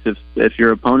ranked, if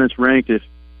your opponent's ranked,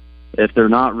 if they're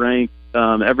not ranked.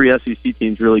 Every SEC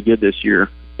team's really good this year.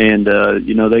 And,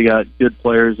 you know, they got good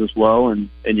players as well, and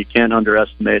you can't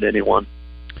underestimate anyone.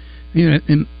 You know,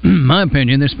 in my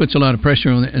opinion, this puts a lot of pressure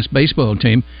on this baseball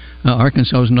team.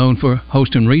 Arkansas is known for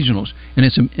hosting regionals, and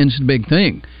it's a big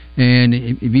thing. And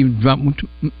if you drop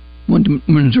one to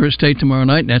Missouri State tomorrow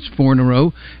night, that's 4 in a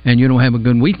row, and you don't have a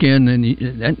good weekend,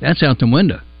 then that's out the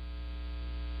window.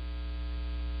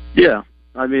 Yeah,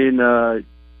 I mean,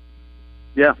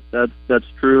 that's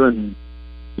true, and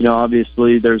you know,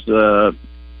 obviously there's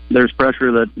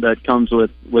pressure that comes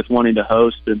with wanting to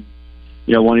host, and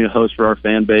you know, wanting to host for our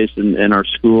fan base and our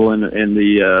school and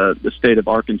the state of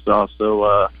Arkansas.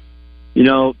 So you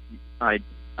know, I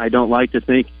don't like to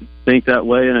think that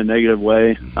way, in a negative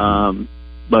way.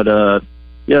 But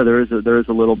there is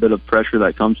a little bit of pressure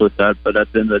that comes with that. But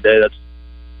at the end of the day,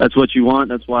 that's what you want.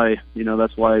 That's why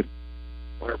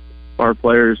our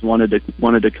players wanted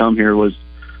to come here was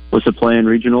to play in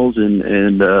regionals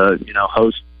and you know,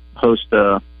 host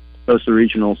the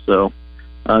regionals. So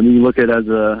you look at it as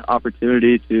an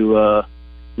opportunity to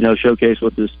you know, showcase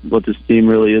what this team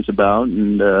really is about,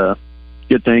 and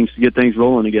get things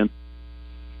rolling again.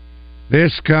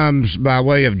 This comes by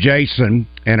way of Jason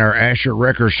and our Asher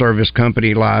Record Service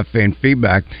Company live fan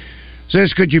feedback.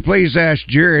 Says, could you please ask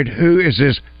Jared who is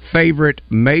his favorite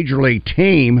Major League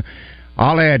team?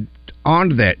 I'll add on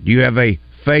to that. Do you have a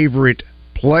favorite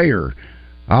player?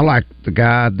 I like the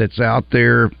guy that's out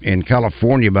there in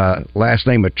California by last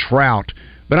name of Trout,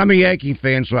 but I'm a Yankee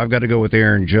fan, so I've got to go with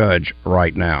Aaron Judge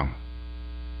right now.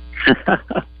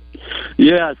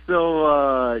 Yeah,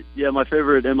 so my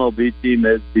favorite MLB team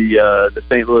is the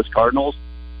St. Louis Cardinals.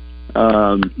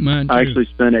 Mine too. I actually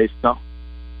spent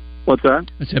what's that?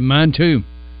 I said mine too.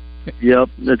 Yep,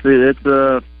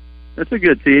 it's a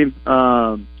good team.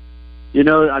 You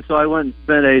know, so I went and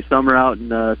spent a summer out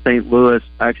in St. Louis,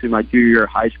 actually my junior year of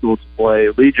high school, to play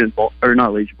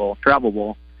travel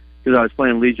ball. because I was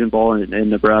playing Legion ball in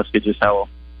Nebraska, just how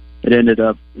it ended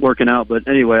up working out. But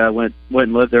anyway, I went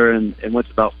and lived there and went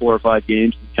to about 4 or 5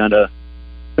 games and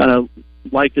kind of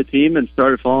liked the team and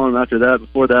started following them after that.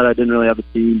 Before that, I didn't really have a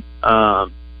team.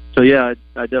 So yeah,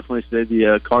 I definitely say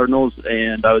the Cardinals,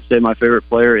 and I would say my favorite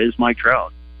player is Mike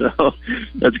Trout. So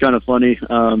that's kind of funny.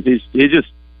 He just,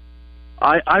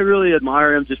 I really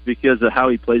admire him just because of how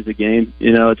he plays the game.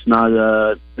 You know, it's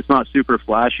not super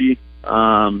flashy.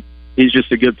 He's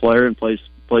just a good player and plays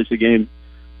the game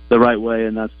the right way,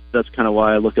 and that's kind of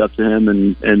why I look up to him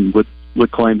and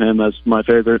would claim him as my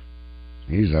favorite.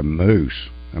 He's a moose.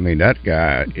 I mean, that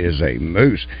guy is a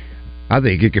moose. I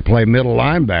think he could play middle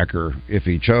linebacker if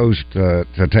he chose to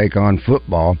take on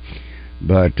football.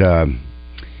 But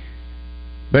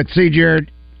see,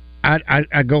 Jared,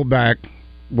 I go back,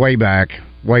 way back.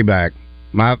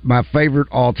 My favorite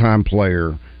all-time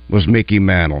player was Mickey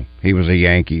Mantle. He was a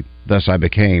Yankee. Thus, I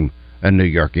became a New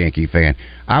York Yankee fan.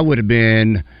 I would have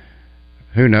been,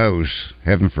 who knows,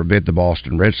 heaven forbid, the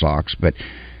Boston Red Sox. But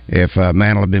if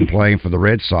Mantle had been playing for the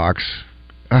Red Sox,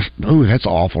 that's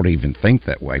awful to even think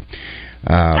that way.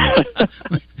 You're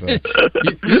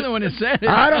the one that said it.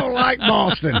 I don't like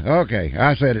Boston. Okay,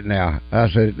 I said it now.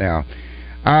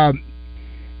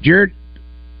 Jared,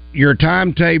 your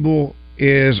timetable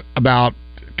is about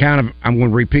I'm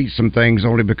going to repeat some things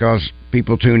only because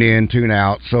people tune in, tune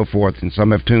out, so forth, and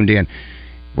some have tuned in.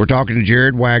 We're talking to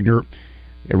Jared Wagner.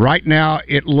 Right now,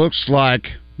 it looks like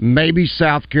maybe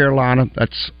South Carolina.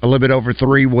 That's a little bit over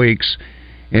 3 weeks.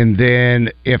 And then,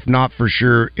 if not for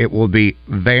sure, it will be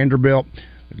Vanderbilt.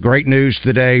 Great news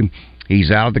today. He's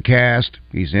out of the cast.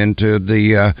 He's into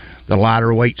the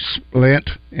lighter weight splint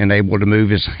and able to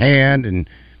move his hand and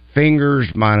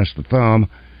fingers minus the thumb.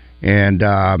 And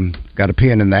got a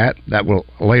pin in that. That will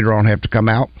later on have to come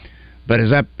out. But is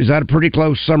that a pretty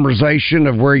close summarization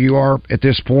of where you are at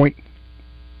this point?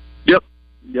 Yep.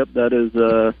 That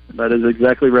is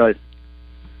exactly right.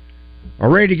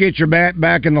 Ready to get your bat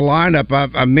back in the lineup.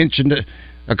 I mentioned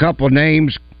a couple of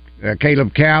names,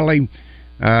 Caleb Cowley,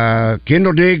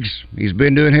 Kendall Diggs. He's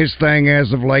been doing his thing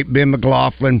as of late. Ben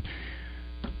McLaughlin.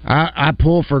 I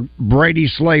pull for Brady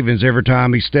Slavens every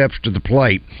time he steps to the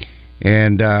plate,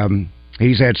 and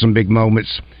he's had some big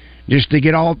moments just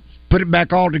to put it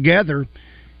back all together,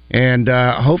 and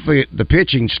hopefully the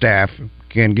pitching staff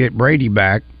can get Brady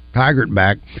back, Tigert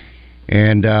back,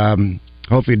 and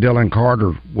hopefully Dylan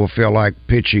Carter will feel like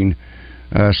pitching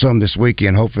some this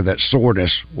weekend. Hopefully that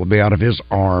soreness will be out of his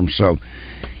arm. So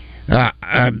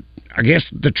I guess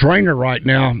the trainer right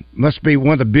now must be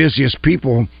one of the busiest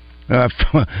people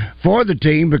for the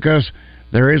team, because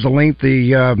there is a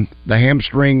lengthy the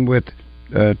hamstring with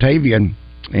Tavian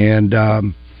and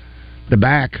the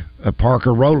back of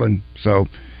Parker Rowland. So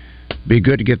be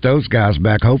good to get those guys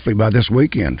back, hopefully, by this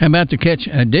weekend. How about the catch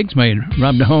Diggs made?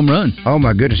 Robbed a home run. Oh,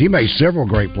 my goodness. He made several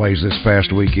great plays this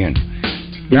past weekend.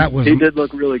 He did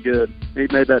look really good. He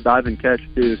made that diving catch,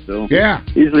 too. So yeah,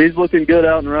 he's looking good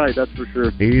out and right, that's for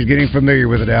sure. He's getting familiar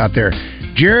with it out there.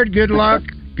 Jared, good luck.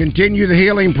 Continue the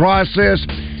healing process,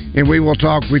 and we will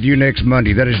talk with you next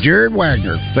Monday. That is Jared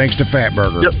Wagner, thanks to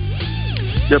Fatburger.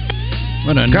 Yep.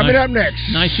 Coming up next.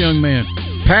 Nice young man.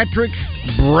 Patrick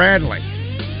Bradley.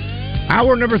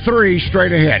 Hour number 3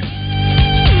 straight ahead.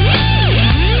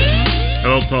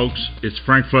 Hello, folks. It's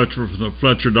Frank Fletcher from the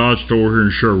Fletcher Dodge Store here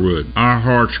in Sherwood. Our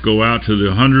hearts go out to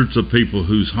the hundreds of people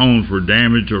whose homes were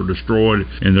damaged or destroyed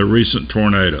in the recent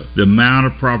tornado. The amount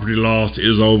of property lost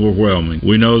is overwhelming.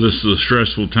 We know this is a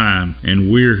stressful time,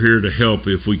 and we're here to help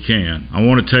if we can. I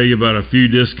want to tell you about a few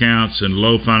discounts and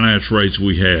low finance rates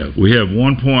we have. We have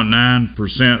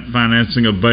 1.9% financing available